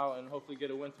just come out and hopefully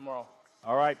get a win tomorrow.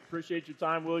 All right. Appreciate your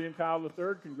time, William Kyle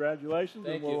III. Congratulations.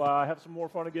 Thank and you. We'll have some more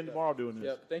fun again tomorrow doing this.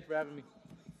 Yep. Thanks for having me.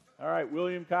 All right.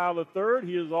 William Kyle III.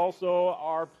 He is also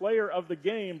our player of the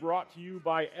game, brought to you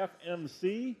by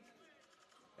FMC.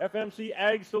 FMC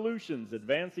Ag Solutions,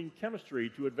 advancing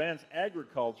chemistry to advance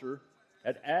agriculture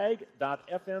at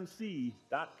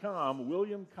ag.fmc.com.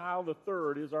 William Kyle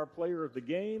III is our player of the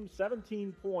game.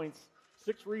 17 points,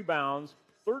 6 rebounds.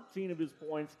 13 of his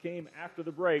points came after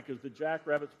the break as the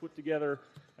Jackrabbits put together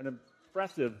an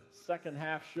impressive second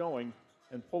half showing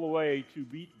and pull away to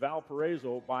beat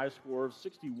Valparaiso by a score of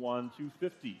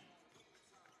 61-50.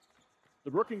 The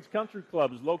Brookings Country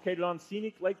Club is located on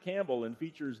scenic Lake Campbell and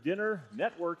features dinner,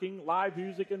 networking, live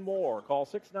music, and more. Call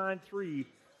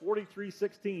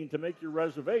 693-4316 to make your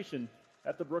reservation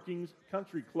at the Brookings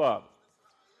Country Club.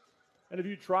 And have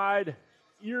you tried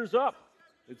Ears Up?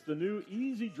 It's the new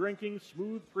easy-drinking,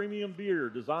 smooth premium beer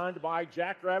designed by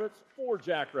Jackrabbits for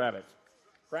Jackrabbits.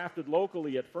 Crafted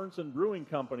locally at Fernson Brewing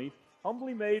Company,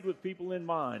 humbly made with people in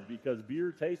mind because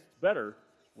beer tastes better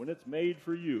when it's made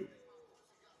for you.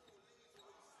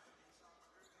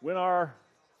 When our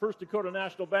First Dakota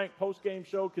National Bank postgame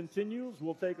show continues,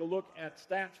 we'll take a look at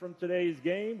stats from today's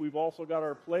game. We've also got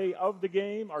our play of the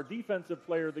game, our defensive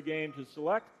player of the game to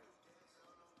select.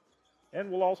 And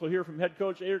we'll also hear from head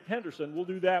coach Eric Henderson. We'll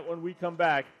do that when we come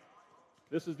back.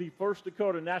 This is the First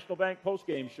Dakota National Bank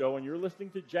postgame show, and you're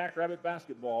listening to Jackrabbit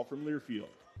basketball from Learfield.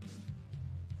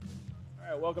 All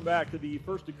right, welcome back to the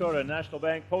First Dakota National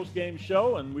Bank postgame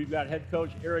show, and we've got head coach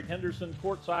Eric Henderson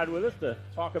courtside with us to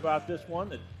talk about this one.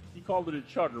 That he called it a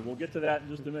chugger. We'll get to that in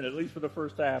just a minute, at least for the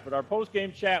first half. But our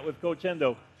postgame chat with Coach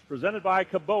Hendo, presented by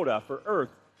Kubota for Earth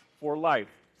for Life.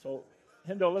 So,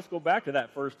 Hendo, let's go back to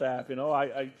that first half. You know,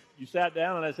 you sat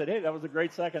down and I said, hey, that was a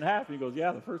great second half. And he goes,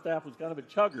 yeah, the first half was kind of a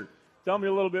chugger. Tell me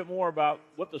a little bit more about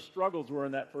what the struggles were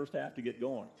in that first half to get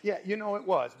going. Yeah, you know, it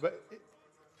was. But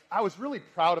I was really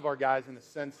proud of our guys in the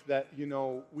sense that, you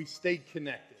know, we stayed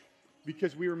connected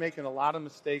because we were making a lot of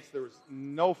mistakes. There was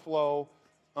no flow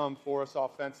for us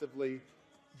offensively.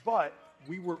 But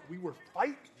we were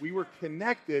fighting. We were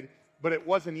connected, but it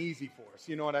wasn't easy for us.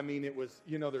 You know what I mean? It was,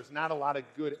 you know, there's not a lot of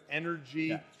good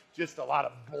energy, just a lot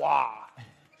of blah.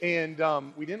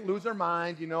 And we didn't lose our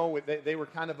mind. You know, they were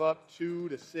kind of up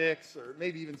 2-6 or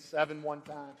maybe even 7 one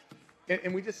time.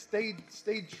 And we just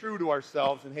stayed true to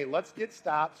ourselves. And, hey, let's get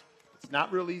stops. It's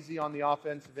not real easy on the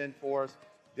offensive end for us.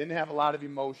 Didn't have a lot of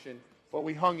emotion, but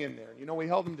we hung in there. You know, we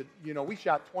held them to, you know, we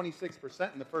shot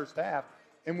 26% in the first half,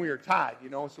 and we were tied, you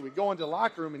know. So we go into the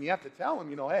locker room, and you have to tell them,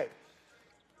 you know, hey,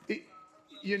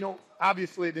 you know,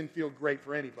 obviously it didn't feel great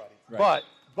for anybody. Right.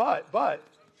 But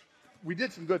we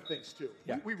did some good things, too.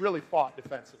 Yeah. We really fought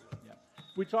defensively. Yeah.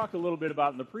 We talked a little bit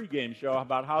about in the pregame show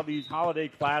about how these holiday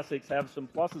classics have some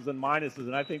pluses and minuses,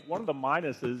 and I think one of the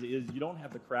minuses is you don't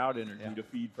have the crowd energy to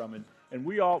feed from it. And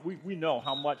we know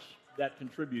how much that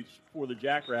contributes for the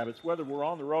Jackrabbits, whether we're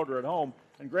on the road or at home.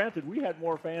 And granted, we had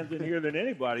more fans in here than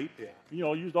anybody. You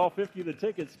know, used all 50 of the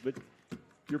tickets, but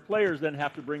your players then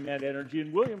have to bring that energy.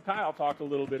 And William Kyle talked a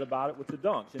little bit about it with the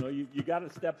dunks. You know, you got to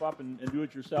step up and do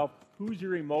it yourself. Who's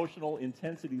your emotional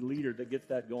intensity leader that gets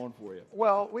that going for you?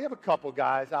 Well, we have a couple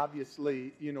guys.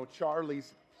 Obviously, you know,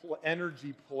 Charlie's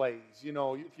energy plays. You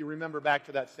know, if you remember back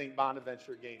to that St.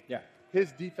 Bonaventure game. Yeah.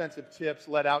 His defensive tips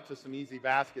led out to some easy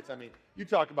baskets. I mean, you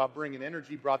talk about bringing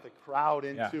energy, brought the crowd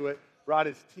into it, brought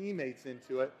his teammates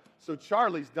into it. So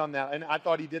Charlie's done that, and I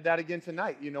thought he did that again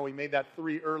tonight. You know, he made that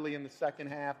 3 early in the second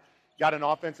half, got an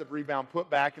offensive rebound put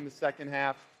back in the second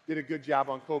half, did a good job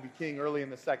on Kobe King early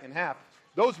in the second half.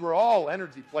 Those were all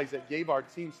energy plays that gave our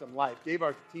team some life, gave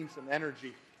our team some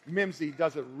energy. Mimsy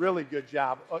does a really good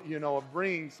job, you know, of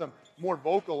bringing some more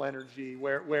vocal energy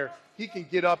where he can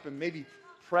get up and maybe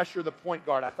pressure the point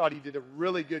guard. I thought he did a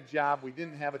really good job. We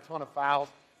didn't have a ton of fouls.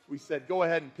 We said, go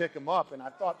ahead and pick him up, and I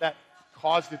thought that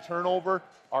caused a turnover.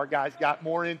 Our guys got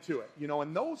more into it, you know,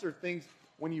 and those are things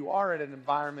when you are at an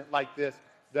environment like this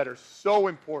that are so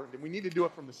important. And we need to do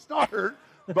it from the start,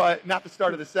 but not the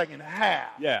start of the second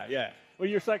half. Yeah. Well,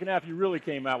 your second half, you really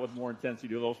came out with more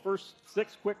intensity. Those first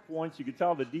 6 quick points, you could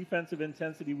tell the defensive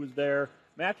intensity was there.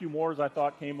 Matthew Moores, I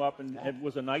thought, came up and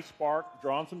was a nice spark,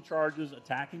 drawing some charges,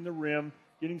 attacking the rim,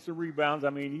 getting some rebounds. I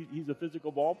mean, he's a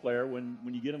physical ball player when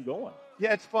you get him going.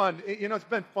 Yeah, it's fun. You know, it's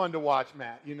been fun to watch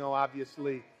Matt. You know,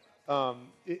 obviously,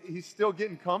 he's still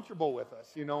getting comfortable with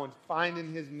us, you know, and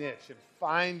finding his niche and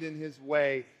finding his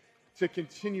way to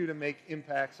continue to make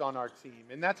impacts on our team.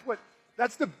 And that's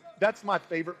my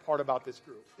favorite part about this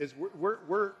group is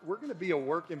we're going to be a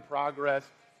work in progress,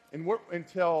 and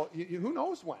until who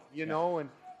knows when, you know. And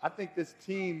I think this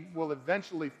team will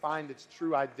eventually find its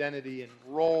true identity and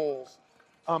roles.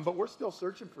 But we're still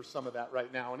searching for some of that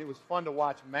right now. And it was fun to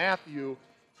watch Matthew,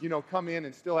 you know, come in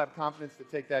and still have confidence to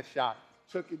take that shot.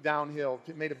 Took it downhill,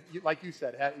 like you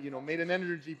said, made an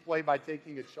energy play by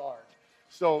taking a charge.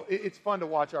 So it's fun to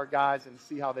watch our guys and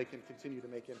see how they can continue to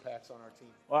make impacts on our team.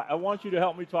 Well, I want you to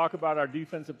help me talk about our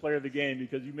defensive player of the game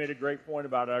because you made a great point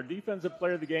about it. Our defensive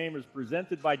player of the game is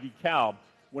presented by DeKalb.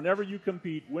 Whenever you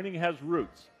compete, winning has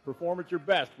roots. Perform at your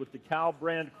best with DeKalb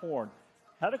brand corn.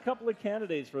 Had a couple of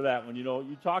candidates for that one.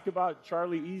 You talk about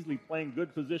Charlie Easley playing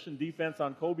good position defense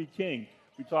on Kobe King.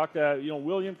 We talked,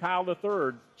 William Kyle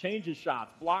III changes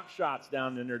shots, blocks shots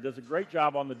down in there, does a great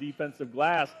job on the defensive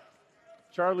glass.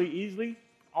 Charlie Easley,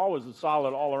 always a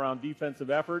solid all-around defensive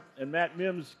effort. And Matt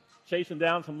Mims chasing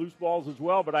down some loose balls as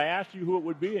well. But I asked you who it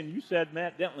would be, and you said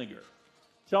Matt Dentlinger.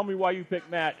 Tell me why you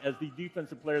picked Matt as the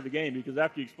defensive player of the game, because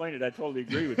after you explained it, I totally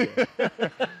agree with you.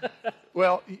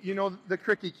 Well, the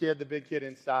Cricky kid, the big kid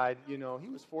inside, he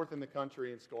was 4th in the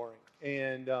country in scoring.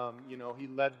 And, he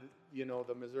led,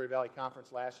 the Missouri Valley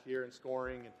Conference last year in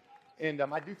scoring. And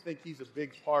I do think he's a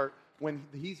big part when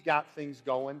he's got things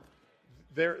going.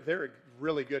 They're a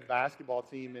really good basketball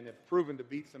team and have proven to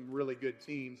beat some really good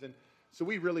teams. And so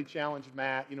we really challenged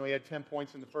Matt. He had 10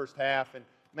 points in the first half, and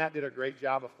Matt did a great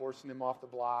job of forcing him off the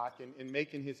block and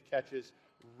making his catches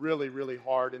really, really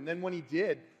hard. And then when he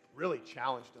did, really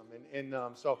challenged him.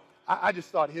 And so I just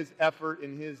thought his effort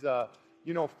and his,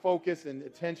 focus and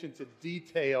attention to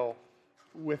detail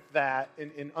with that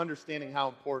and understanding how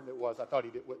important it was, I thought he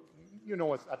did.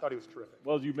 I thought he was terrific.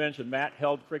 Well, as you mentioned, Matt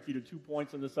held Cricky to 2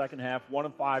 points in the second half, 1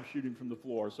 of 5 shooting from the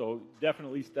floor. So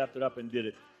definitely stepped it up and did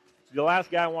it. The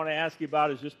last guy I want to ask you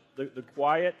about is just the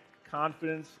quiet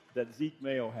confidence that Zeke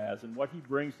Mayo has and what he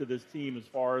brings to this team as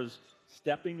far as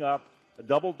stepping up. A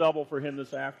double-double for him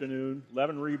this afternoon,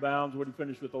 11 rebounds. What he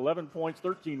finished with 11 points,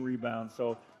 13 rebounds.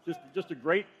 So just a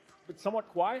great but somewhat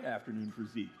quiet afternoon for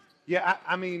Zeke. Yeah,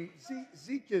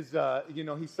 Zeke is,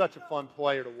 he's such a fun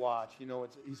player to watch.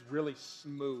 He's really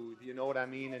smooth, you know what I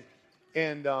mean?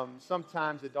 And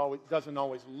sometimes it doesn't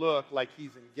always look like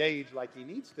he's engaged like he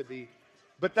needs to be,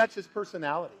 but that's his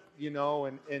personality,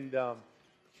 and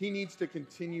he needs to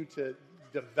continue to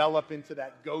develop into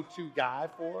that go-to guy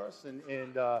for us,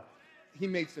 and he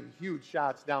made some huge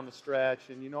shots down the stretch,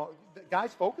 and, the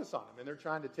guys focus on him, and they're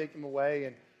trying to take him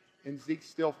away, and Zeke's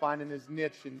still finding his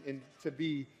niche and to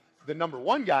be the number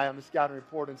 1 guy on the scouting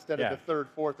report instead of the 3rd,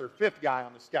 4th, or 5th guy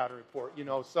on the scouting report,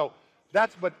 So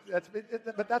that's what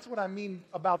I mean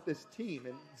about this team.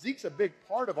 And Zeke's a big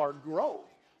part of our growth,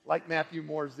 like Matthew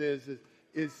Moore's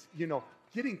is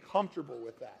getting comfortable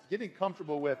with that. Getting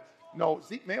comfortable with,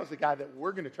 Zeke Mayo's the guy that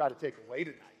we're going to try to take away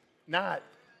tonight. Not,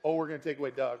 we're going to take away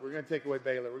Doug. We're going to take away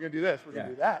Baylor. We're going to do this. We're going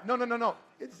to do that. No.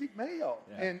 It's Zeke Mayo.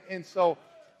 Yeah. And so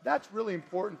that's really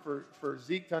important for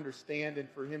Zeke to understand and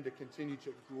for him to continue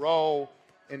to grow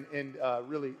and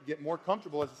really get more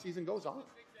comfortable as the season goes on.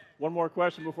 One more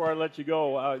question before I let you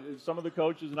go. Some of the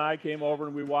coaches and I came over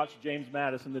and we watched James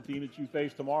Madison, the team that you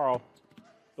face tomorrow.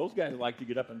 Those guys like to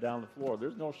get up and down the floor.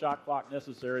 There's no shot clock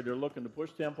necessary. They're looking to push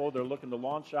tempo. They're looking to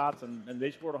launch shots, and they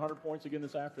scored 100 points again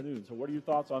this afternoon. So what are your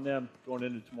thoughts on them going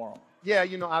into tomorrow? Yeah,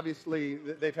 obviously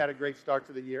they've had a great start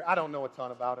to the year. I don't know a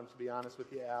ton about them, to be honest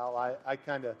with you, Al.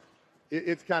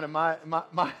 It's kind of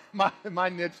my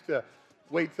niche to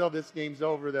wait till this game's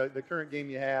over, the current game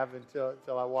you have,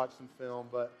 until I watch some film.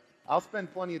 But I'll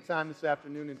spend plenty of time this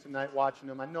afternoon and tonight watching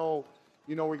them. I know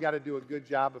we got to do a good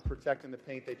job of protecting the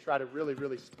paint. They try to really,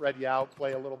 really spread you out,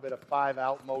 play a little bit of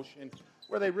 5-out motion,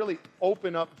 where they really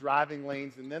open up driving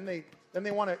lanes, and then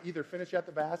they want to either finish at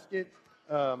the basket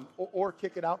or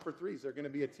kick it out for threes. They're going to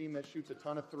be a team that shoots a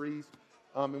ton of threes,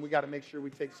 and we got to make sure we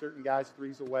take certain guys'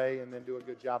 threes away and then do a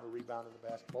good job of rebounding the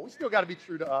basketball. We still got to be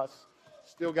true to us.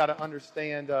 Still got to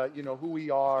understand, who we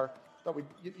are. But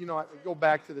I go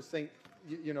back to the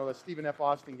the Stephen F.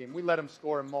 Austin game. We let them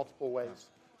score in multiple ways.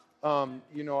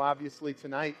 Obviously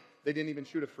tonight they didn't even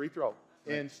shoot a free throw.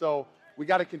 Right. And so we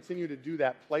got to continue to do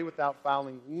that, play without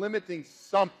fouling, limiting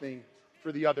something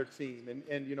for the other team.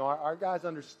 And our guys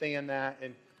understand that,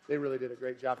 and they really did a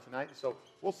great job tonight. So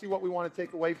we'll see what we want to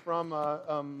take away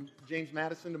from James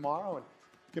Madison tomorrow and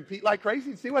compete like crazy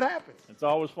and see what happens. It's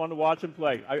always fun to watch them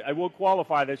play. I will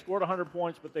qualify. They scored 100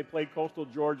 points, but they played Coastal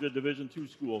Georgia Division II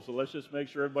school. So let's just make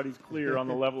sure everybody's clear on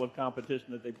the level of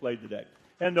competition that they played today.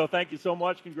 Hendo, thank you so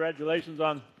much. Congratulations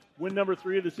on win number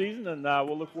 3 of the season, and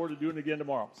we'll look forward to doing it again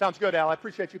tomorrow. Sounds good, Al. I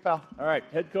appreciate you, pal. All right,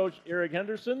 head coach Eric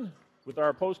Henderson with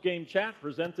our post-game chat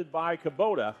presented by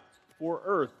Kubota, for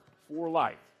Earth, for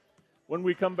Life. When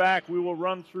we come back, we will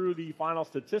run through the final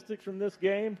statistics from this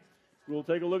game. We'll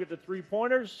take a look at the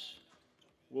three-pointers.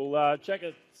 We'll check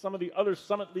at some of the other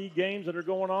Summit League games that are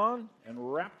going on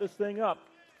and wrap this thing up.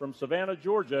 From Savannah,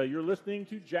 Georgia, you're listening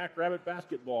to Jackrabbit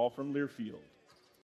Basketball from Learfield.